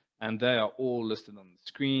organizations, and they are all listed on the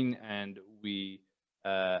screen, and we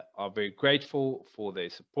are very grateful for their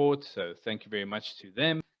support. So thank you very much to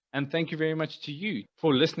them, and thank you very much to you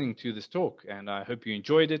for listening to this talk. And I hope you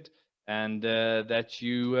enjoyed it, and that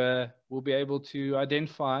you will be able to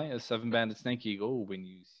identify a southern-banded snake eagle when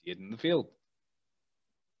you see it in the field.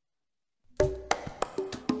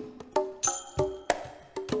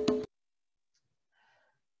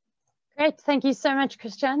 Great. Thank you so much,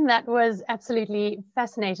 Christiaan. That was absolutely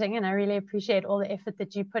fascinating, and I really appreciate all the effort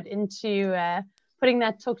that you put into putting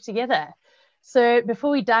that talk together. So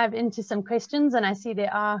before we dive into some questions, and I see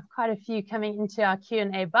there are quite a few coming into our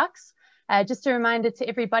Q&A box, just a reminder to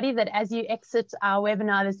everybody that as you exit our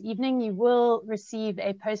webinar this evening, you will receive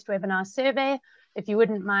a post-webinar survey. If you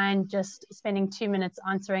wouldn't mind just spending 2 minutes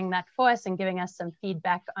answering that for us and giving us some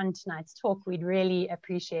feedback on tonight's talk, we'd really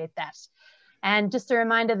appreciate that. And just a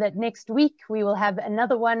reminder that next week we will have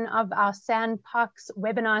another one of our Sandparks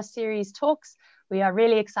webinar series talks. We are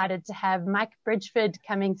really excited to have Mike Bridgeford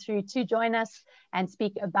coming through to join us and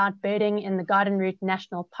speak about birding in the Garden Route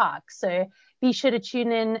National Park. So be sure to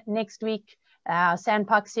tune in next week Our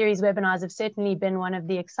Sandpark series webinars have certainly been one of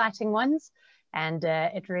the exciting ones, and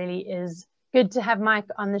it really is good to have Mike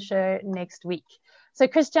on the show next week. So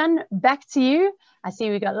Christiaan, back to you. I see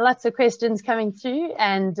we've got lots of questions coming through,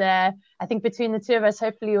 and I think between the two of us,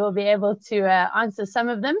 hopefully we'll be able to answer some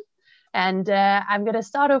of them. And I'm going to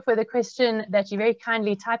start off with a question that you very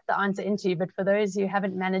kindly typed the answer into, but for those who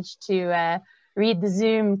haven't managed to read the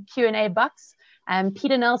Zoom Q&A box,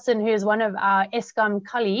 Peter Nelson, who is one of our ESCOM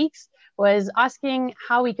colleagues, was asking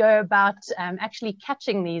how we go about actually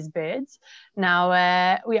catching these birds.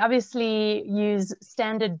 Now, we obviously use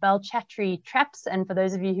standard bell chattery traps, and for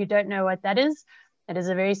those of you who don't know what that is, it is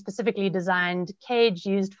a very specifically designed cage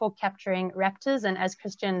used for capturing raptors, and as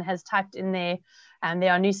Christiaan has typed in there,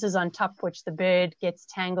 there are nooses on top which the bird gets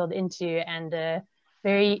tangled into, and a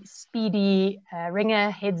very speedy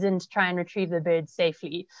ringer heads in to try and retrieve the bird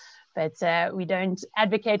safely. But we don't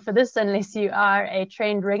advocate for this unless you are a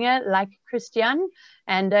trained ringer like Christiaan.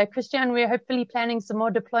 And Christiaan, we're hopefully planning some more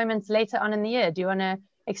deployments later on in the year. Do you want to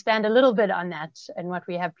expand a little bit on that and what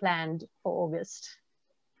we have planned for August?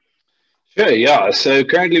 Sure, yeah. So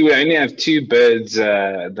currently we only have 2 birds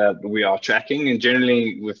that we are tracking. And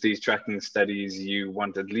generally with these tracking studies, you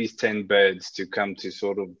want at least 10 birds to come to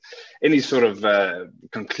sort of any sort of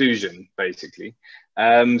conclusion, basically.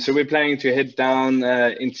 So we're planning to head down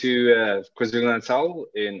into KwaZulu-Natal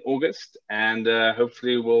in August, and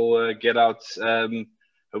hopefully we'll get out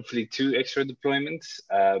hopefully 2 extra deployments,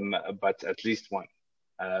 but at least 1.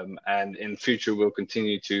 And in future, we'll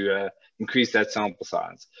continue to increase that sample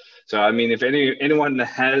size. So, I mean, if anyone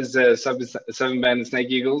has southern-banded snake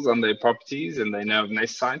eagles on their properties and they know of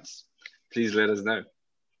nest sites, please let us know.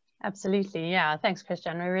 Absolutely, yeah. Thanks,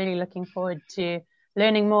 Christiaan. We're really looking forward to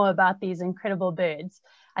learning more about these incredible birds.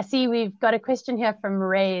 I see we've got a question here from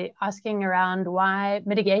Ray asking around why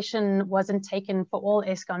mitigation wasn't taken for all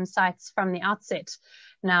ESCOM sites from the outset.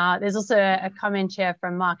 Now, there's also a comment here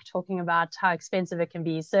from Mark talking about how expensive it can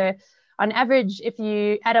be. So on average, if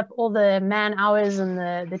you add up all the man hours and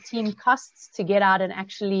the team costs to get out and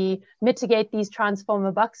actually mitigate these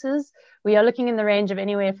transformer boxes, we are looking in the range of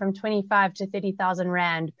anywhere from 25 to 30,000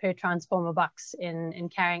 Rand per transformer box in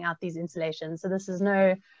carrying out these installations. So this is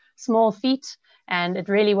no small feat, and it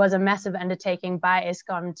really was a massive undertaking by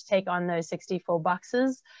ESCOM to take on those 64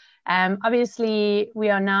 boxes. Obviously,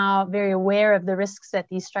 we are now very aware of the risks that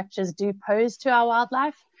these structures do pose to our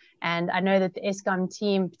wildlife. And I know that the ESCOM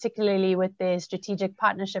team, particularly with their strategic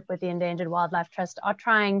partnership with the Endangered Wildlife Trust, are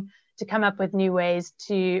trying to come up with new ways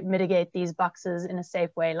to mitigate these boxes in a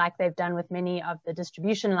safe way, like they've done with many of the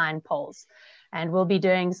distribution line poles. And we'll be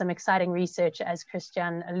doing some exciting research, as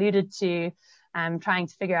Christiaan alluded to, trying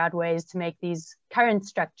to figure out ways to make these current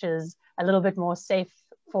structures a little bit more safe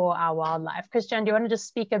for our wildlife. Christiaan, do you want to just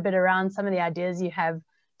speak a bit around some of the ideas you have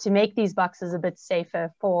to make these boxes a bit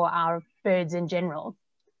safer for our birds in general?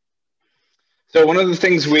 So one of the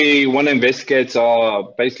things we want to investigate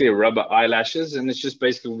are basically rubber eyelashes, and it's just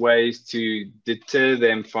basically ways to deter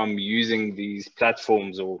them from using these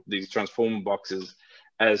platforms or these transformer boxes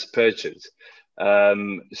as perches.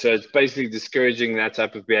 So it's basically discouraging that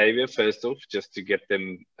type of behavior, first off, just to get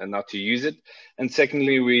them not to use it. And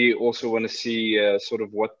secondly, we also want to see sort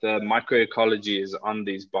of what the microecology is on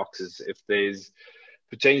these boxes. If there's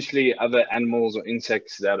potentially other animals or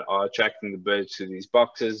insects that are attracting the birds to these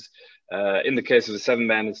boxes. In the case of the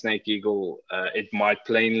southern-banded snake eagle, it might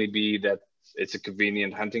plainly be that it's a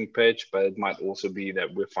convenient hunting perch, but it might also be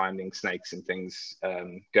that we're finding snakes and things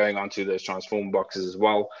going onto those transformer boxes as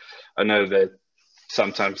well. I know that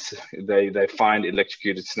sometimes they find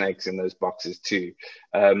electrocuted snakes in those boxes too.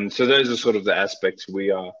 So those are sort of the aspects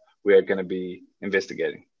we are going to be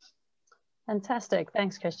investigating. Fantastic.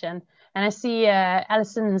 Thanks, Christiaan. And I see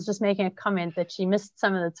Alison's just making a comment that she missed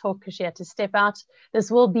some of the talk because she had to step out.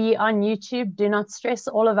 This will be on YouTube. Do not stress.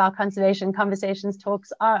 All of our conservation conversations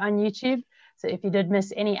talks are on YouTube. So if you did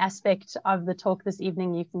miss any aspect of the talk this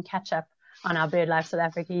evening, you can catch up on our BirdLife South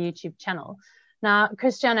Africa YouTube channel. Now,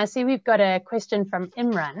 Christiaan, I see we've got a question from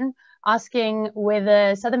Imran asking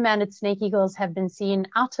whether southern-banded snake eagles have been seen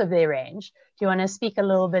out of their range. Do you want to speak a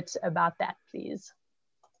little bit about that, please?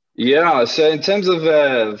 Yeah, so in terms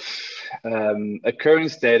of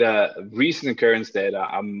occurrence data, recent occurrence data,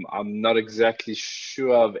 I'm not exactly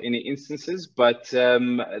sure of any instances, but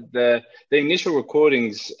the initial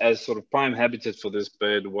recordings as sort of prime habitat for this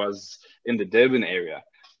bird was in the Durban area,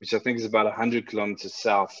 which I think is about 100 kilometers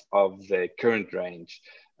south of the current range.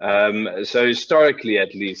 So historically,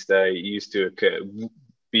 at least, they used to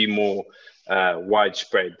be more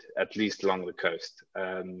widespread, at least along the coast.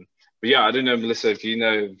 yeah, I don't know, Melissa, if you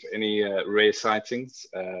know of any rare sightings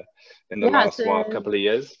in the last couple of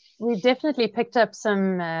years. We've definitely picked up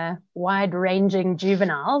some wide-ranging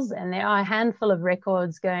juveniles, and there are a handful of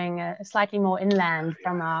records going slightly more inland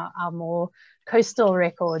from our more coastal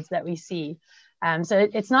records that we see. So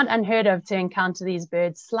it's not unheard of to encounter these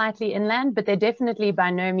birds slightly inland, but they're definitely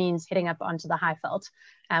by no means heading up onto the high veld.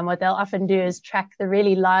 And what they'll often do is track the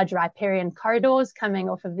really large riparian corridors coming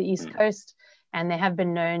off of the east coast, and they have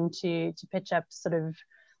been known to pitch up sort of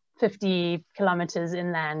 50 kilometers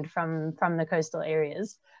inland from the coastal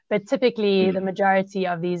areas. But typically the majority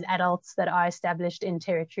of these adults that are established in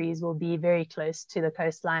territories will be very close to the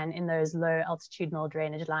coastline in those low altitudinal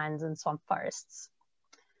drainage lines and swamp forests.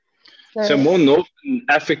 So more northern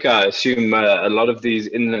Africa, I assume a lot of these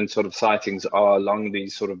inland sort of sightings are along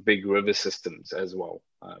these sort of big river systems as well.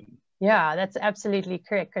 Yeah, that's absolutely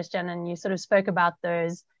correct, Christiaan. And you sort of spoke about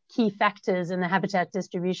those key factors in the habitat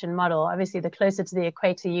distribution model. Obviously, the closer to the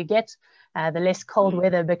equator you get, the less cold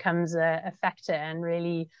weather becomes a factor, and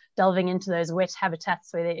really delving into those wet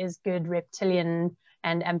habitats where there is good reptilian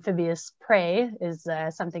and amphibious prey is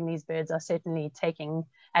something these birds are certainly taking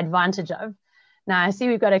advantage of. Now, I see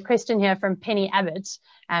we've got a question here from Penny Abbott,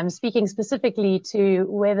 speaking specifically to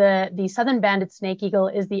whether the southern banded snake eagle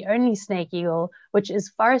is the only snake eagle which is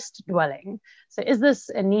forest dwelling. So is this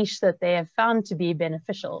a niche that they have found to be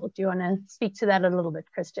beneficial? Do you want to speak to that a little bit,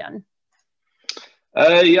 Christiaan?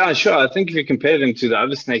 Yeah, sure. I think if you compare them to the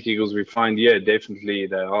other snake eagles we find, yeah, definitely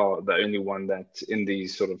they are the only one that's in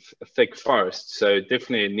these sort of thick forests. So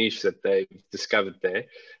definitely a niche that they've discovered there.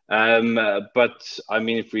 But I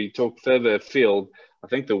mean, if we talk further afield, I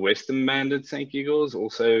think the western banded snake eagle is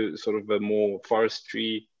also sort of a more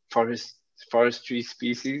forestry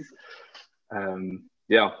species.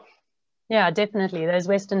 Yeah. Yeah, definitely. Those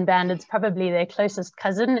western bandeds, probably their closest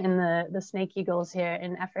cousin in the snake eagles here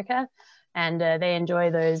in Africa. And they enjoy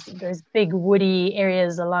those big woody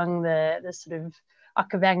areas along the sort of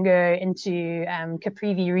Okavango into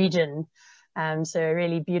Caprivi region. So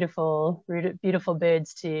really beautiful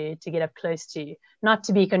birds to get up close to, not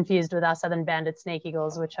to be confused with our southern banded snake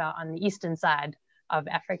eagles, which are on the eastern side of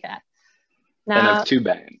Africa. Now, and have two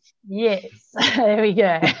bands. Yes, there we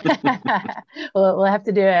go. We'll have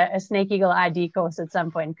to do a snake eagle ID course at some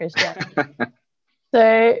point, Christiaan.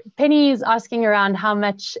 So Penny is asking around how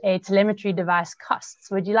much a telemetry device costs.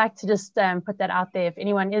 Would you like to just put that out there if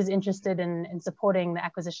anyone is interested in supporting the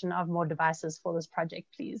acquisition of more devices for this project,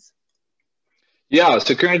 please? Yeah,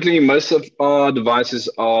 so currently most of our devices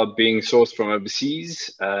are being sourced from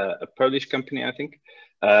overseas, a Polish company, I think.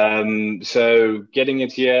 So getting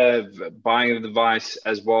it here, buying the device,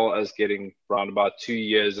 as well as getting around about 2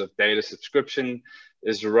 years of data subscription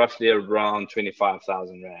is roughly around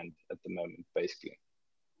 25,000 Rand at the moment, basically.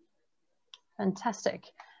 Fantastic.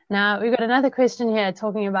 Now, we've got another question here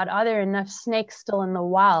talking about, are there enough snakes still in the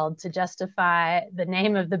wild to justify the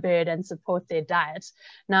name of the bird and support their diet?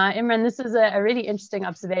 Now, Imran, this is a really interesting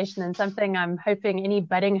observation and something I'm hoping any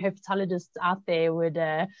budding herpetologists out there would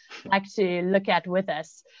like to look at with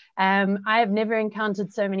us. I have never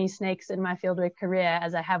encountered so many snakes in my fieldwork career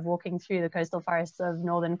as I have walking through the coastal forests of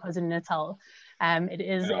northern KwaZulu-Natal. It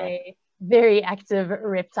is a very active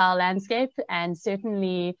reptile landscape, and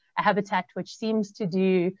certainly a habitat which seems to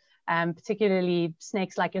do particularly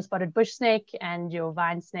snakes like your spotted bush snake and your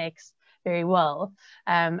vine snakes very well.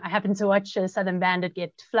 I happened to watch a southern banded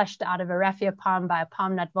get flushed out of a raffia palm by a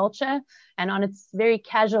palm nut vulture, and on its very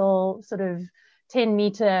casual sort of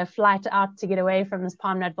 10-meter flight out to get away from this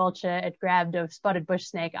palm nut vulture, it grabbed a spotted bush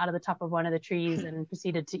snake out of the top of one of the trees and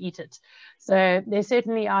proceeded to eat it. So there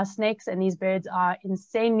certainly are snakes, and these birds are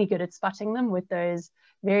insanely good at spotting them with those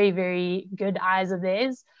very, very good eyes of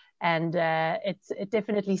theirs. And it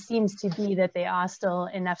definitely seems to be that there are still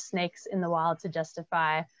enough snakes in the wild to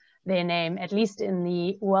justify their name, at least in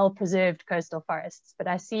the well-preserved coastal forests. But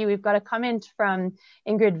I see we've got a comment from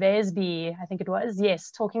Ingrid Veesby, I think it was,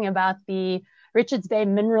 yes, talking about the Richards Bay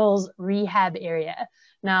Minerals Rehab Area.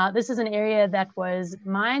 Now, this is an area that was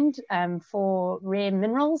mined for rare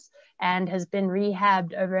minerals and has been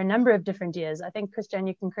rehabbed over a number of different years. I think, Christiaan,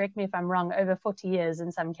 you can correct me if I'm wrong, over 40 years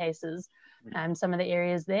in some cases, some of the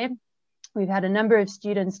areas there. We've had a number of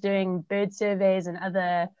students doing bird surveys and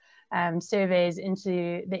other surveys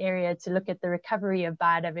into the area to look at the recovery of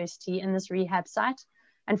biodiversity in this rehab site.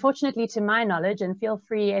 Unfortunately, to my knowledge, and feel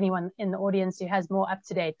free anyone in the audience who has more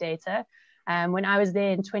up-to-date data, when I was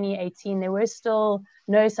there in 2018, there were still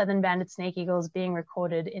no southern banded snake eagles being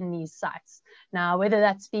recorded in these sites. Now, whether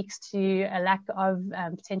that speaks to a lack of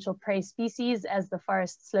potential prey species as the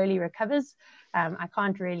forest slowly recovers, I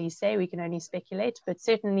can't really say, we can only speculate, but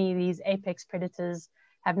certainly these apex predators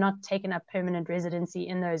have not taken up permanent residency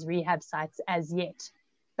in those rehab sites as yet.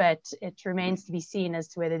 But it remains to be seen as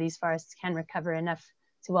to whether these forests can recover enough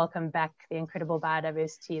to welcome back the incredible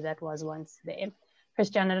biodiversity that was once there.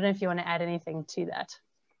 Christiaan, I don't know if you want to add anything to that.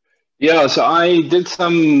 Yeah, so I did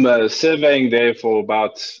some surveying there for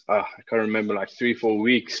about, I can't remember, like 3-4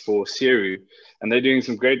 weeks for Seru, and they're doing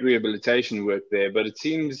some great rehabilitation work there. But it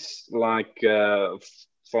seems like,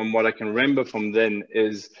 from what I can remember from then,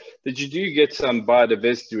 is that you do get some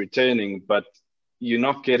biodiversity returning, but you're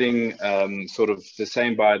not getting sort of the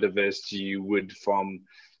same biodiversity you would from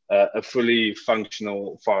a fully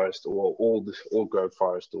functional forest or all growth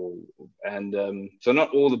forest, so not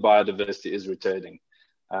all the biodiversity is returning.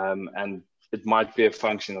 And it might be a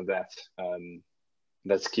function of that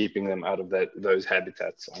that's keeping them out of those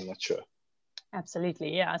habitats. I'm not sure.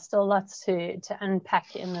 Absolutely, yeah. Still lots to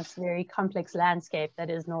unpack in this very complex landscape that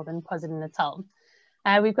is northern KwaZulu-Natal.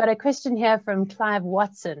 We've got a question here from Clive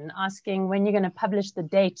Watson asking when you're going to publish the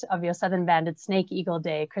date of your Southern Banded Snake Eagle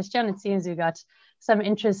Day. Christiaan, it seems we've got some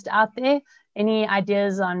interest out there. Any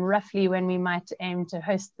ideas on roughly when we might aim to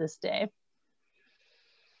host this day?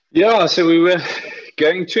 Yeah, so we were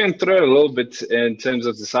going to and fro a little bit in terms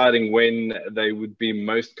of deciding when they would be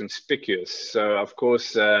most conspicuous. So, of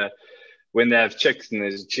course, when they have chicks and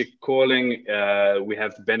there's a chick calling, we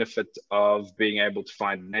have the benefit of being able to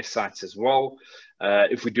find nest sites as well.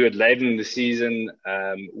 If we do it later in the season,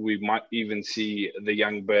 we might even see the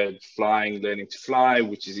young bird flying, learning to fly,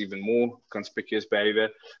 which is even more conspicuous behavior.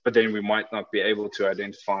 But then we might not be able to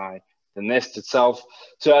identify the nest itself.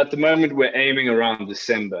 So at the moment, we're aiming around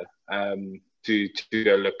December to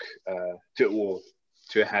go look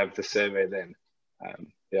to have the survey then.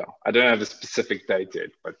 Yeah, I don't have a specific date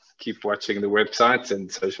yet, but keep watching the websites and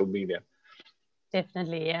social media.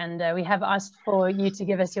 Definitely, and we have asked for you to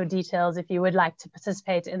give us your details if you would like to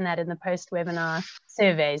participate in that in the post-webinar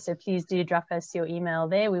survey. So please do drop us your email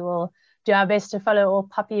there. We will do our best to follow all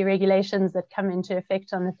puppy regulations that come into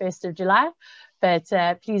effect on the 1st of July. But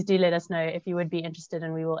please do let us know if you would be interested,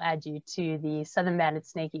 and we will add you to the Southern Banded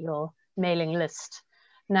Snake Eagle mailing list.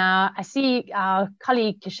 Now, I see our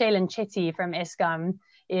colleague Kishalan Chetty from Eskom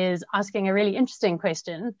is asking a really interesting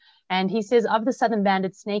question. And he says, of the Southern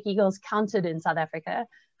Banded Snake Eagles counted in South Africa,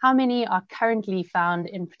 how many are currently found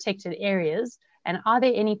in protected areas? And are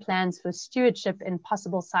there any plans for stewardship in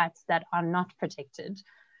possible sites that are not protected?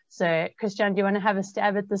 So, Christiaan, do you want to have a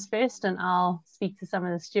stab at this first, and I'll speak to some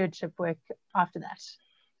of the stewardship work after that?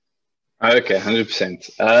 Okay,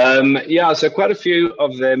 100%. Yeah, so quite a few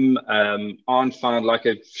of them aren't found, like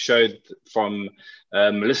I showed from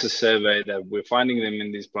Melissa's survey, that we're finding them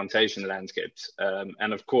in these plantation landscapes.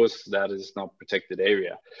 And of course, that is not protected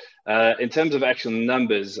area. In terms of actual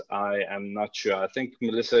numbers, I am not sure. I think,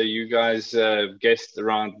 Melissa, you guys guessed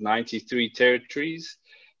around 93 territories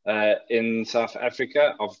in South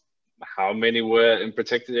Africa. Of how many were in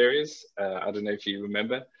protected areas? I don't know if you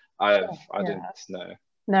remember. I didn't know.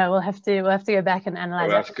 No, we'll have to go back and analyze.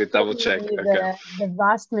 We'll have to double check. Okay. The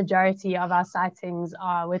vast majority of our sightings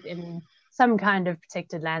are within some kind of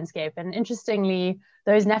protected landscape. And interestingly,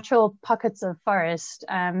 those natural pockets of forest,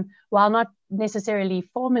 while not necessarily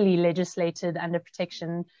formally legislated under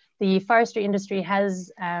protection, the forestry industry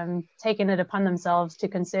has taken it upon themselves to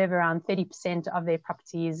conserve around 30% of their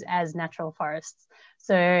properties as natural forests.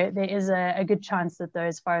 So there is a good chance that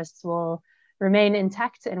those forests will remain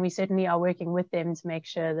intact, and we certainly are working with them to make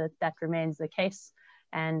sure that that remains the case.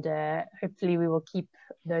 And hopefully we will keep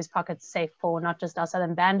those pockets safe for not just our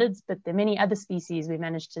southern bandeds, but the many other species we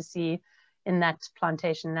managed to see in that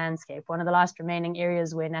plantation landscape. One of the last remaining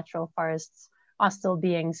areas where natural forests are still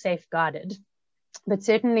being safeguarded. But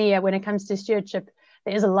certainly when it comes to stewardship,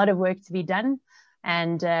 there is a lot of work to be done.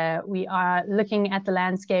 And we are looking at the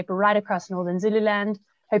landscape right across northern Zululand,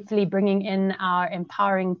 hopefully bringing in our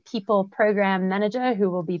Empowering People Program Manager, who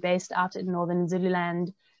will be based out in northern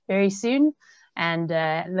Zululand very soon, and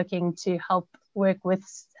looking to help work with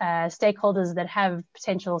stakeholders that have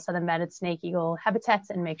potential southern banded snake eagle habitats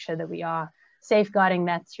and make sure that we are safeguarding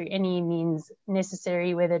that through any means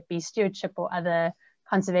necessary, whether it be stewardship or other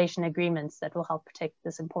conservation agreements that will help protect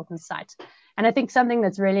this important site. And I think something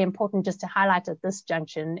that's really important just to highlight at this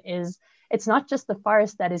junction is it's not just the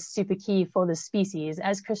forest that is super key for the species.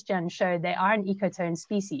 As Christiaan showed, they are an ecotone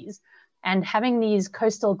species. And having these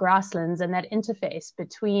coastal grasslands and that interface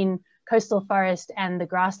between coastal forest and the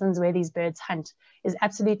grasslands where these birds hunt is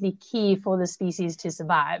absolutely key for the species to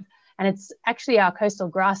survive. And it's actually our coastal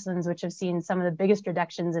grasslands which have seen some of the biggest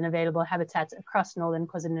reductions in available habitats across northern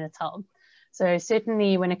KwaZulu-Natal. So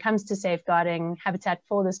certainly when it comes to safeguarding habitat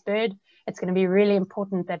for this bird, it's going to be really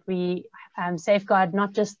important that we safeguard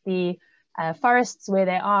not just the forests where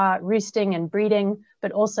they are roosting and breeding,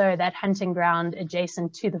 but also that hunting ground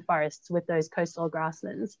adjacent to the forests with those coastal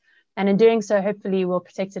grasslands. And in doing so, hopefully we'll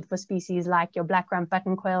protect it for species like your black rump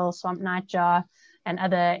button quail, swamp nightjar, and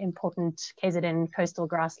other important KZN coastal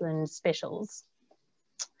grassland specials.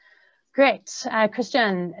 Great.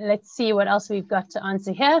 Christiaan, let's see what else we've got to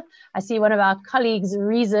answer here. I see one of our colleagues,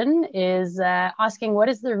 Reason, is asking, what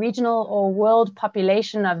is the regional or world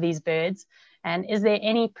population of these birds? And is there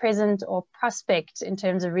any present or prospect in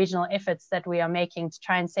terms of regional efforts that we are making to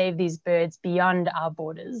try and save these birds beyond our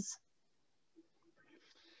borders?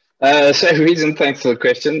 So Reason, thanks for the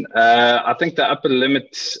question. I think the upper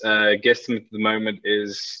limit guesstimate at the moment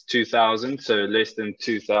is 2,000, so less than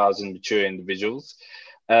 2,000 mature individuals.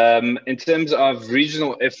 In terms of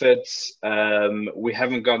regional efforts, we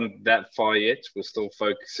haven't gotten that far yet. We're still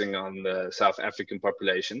focusing on the South African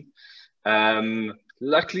population.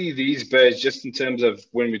 Luckily, these birds, just in terms of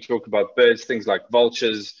when we talk about birds, things like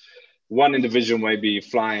vultures, one individual may be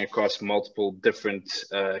flying across multiple different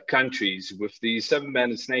countries. With these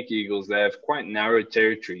southern-banded snake eagles, they have quite narrow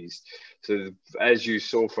territories. So as you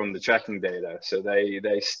saw from the tracking data, so they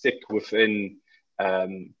stick within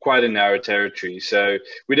quite a narrow territory. So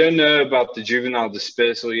we don't know about the juvenile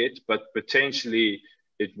dispersal yet, but potentially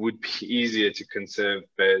it would be easier to conserve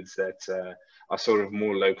birds that are sort of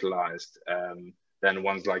more localized than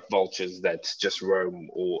ones like vultures that just roam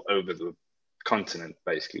all over the continent,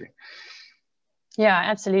 basically. Yeah,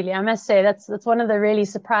 absolutely. I must say that's one of the really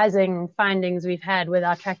surprising findings we've had with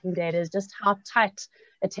our tracking data, is just how tight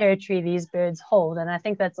a territory these birds hold. And I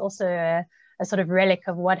think that's also a sort of relic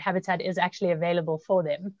of what habitat is actually available for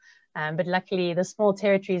them. But luckily, the small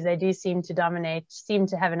territories they do seem to dominate, seem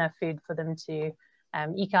to have enough food for them to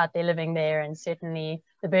eke out their living there. And certainly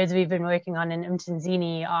the birds we've been working on in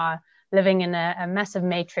Mtunzini are living in a massive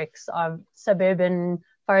matrix of suburban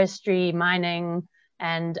forestry, mining,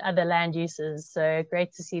 and other land uses. So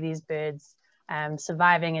great to see these birds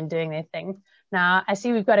surviving and doing their thing. Now, I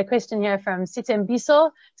see we've got a question here from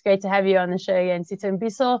Sitembiso. It's great to have you on the show again,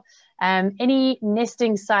 Sitembiso. Any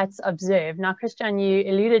nesting sites observed? Now, Christiaan,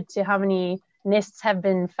 you alluded to how many nests have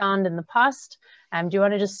been found in the past. Do you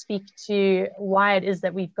want to just speak to why it is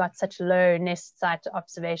that we've got such low nest site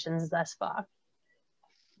observations thus far?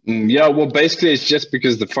 Yeah, well, basically it's just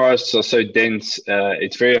because the forests are so dense.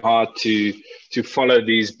 It's very hard to follow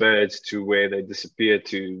these birds to where they disappear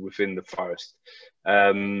to within the forest.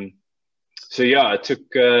 So yeah, it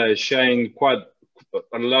took Shane quite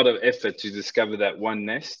a lot of effort to discover that one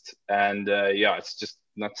nest, and yeah, it's just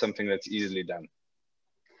not something that's easily done.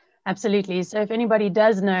 Absolutely. So if anybody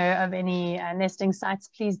does know of any nesting sites,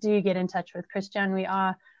 please do get in touch with Christiaan. We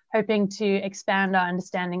are hoping to expand our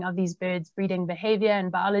understanding of these birds' breeding behavior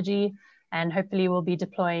and biology, and hopefully we'll be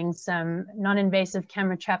deploying some non-invasive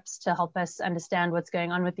camera traps to help us understand what's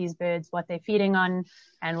going on with these birds, what they're feeding on,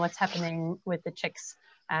 and what's happening with the chicks.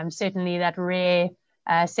 Certainly that rare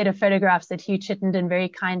set of photographs that Hugh Chittenden very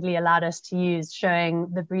kindly allowed us to use,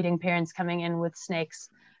 showing the breeding parents coming in with snakes,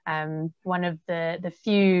 one of the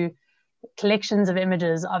few collections of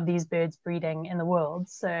images of these birds breeding in the world.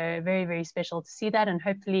 So very, very special to see that. And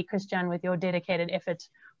hopefully, Christiaan, with your dedicated effort,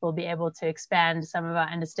 we'll be able to expand some of our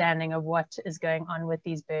understanding of what is going on with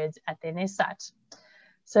these birds at their nest site.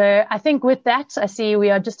 So I think with that, I see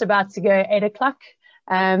we are just about to go 8 o'clock.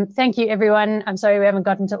 Thank you, everyone. I'm sorry we haven't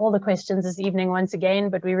gotten to all the questions this evening once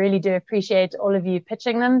again, but we really do appreciate all of you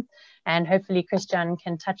pitching them. And hopefully Christiaan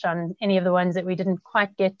can touch on any of the ones that we didn't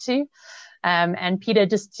quite get to. And Peter,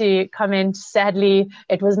 just to comment, sadly,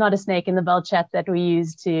 it was not a snake in the bell chat that we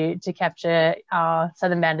used to capture our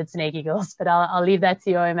southern banded snake eagles, but I'll leave that to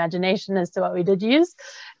your imagination as to what we did use.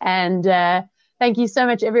 And thank you so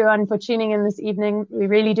much, everyone, for tuning in this evening. We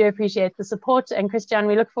really do appreciate the support. And Christiaan,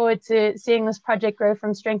 we look forward to seeing this project grow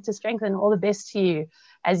from strength to strength, and all the best to you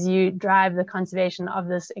as you drive the conservation of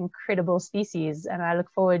this incredible species. And I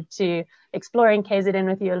look forward to exploring KZN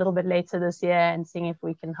with you a little bit later this year and seeing if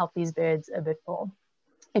we can help these birds a bit more.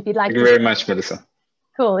 If you'd like Thank you very much, Melissa.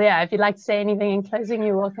 Cool, yeah. If you'd like to say anything in closing,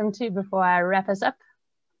 you're welcome to before I wrap us up.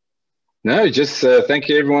 No, just thank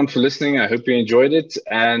you everyone for listening. I hope you enjoyed it,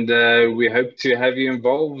 and we hope to have you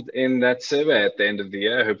involved in that survey at the end of the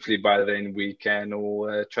year. Hopefully by then we can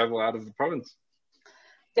all travel out of the province.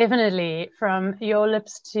 Definitely, from your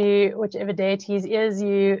lips to whichever deities' ears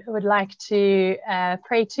you would like to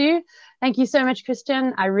pray to. Thank you so much,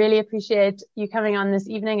 Christiaan. I really appreciate you coming on this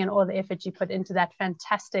evening and all the effort you put into that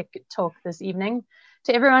fantastic talk this evening.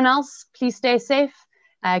 To everyone else, please stay safe.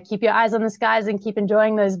 Keep your eyes on the skies and keep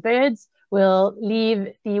enjoying those birds. We'll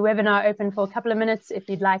leave the webinar open for a couple of minutes if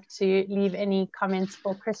you'd like to leave any comments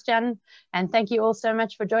for Christiaan. And thank you all so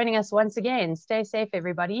much for joining us once again. Stay safe,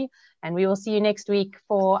 everybody. And we will see you next week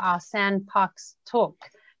for our Sandparks talk.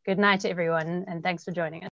 Good night, everyone, and thanks for joining us.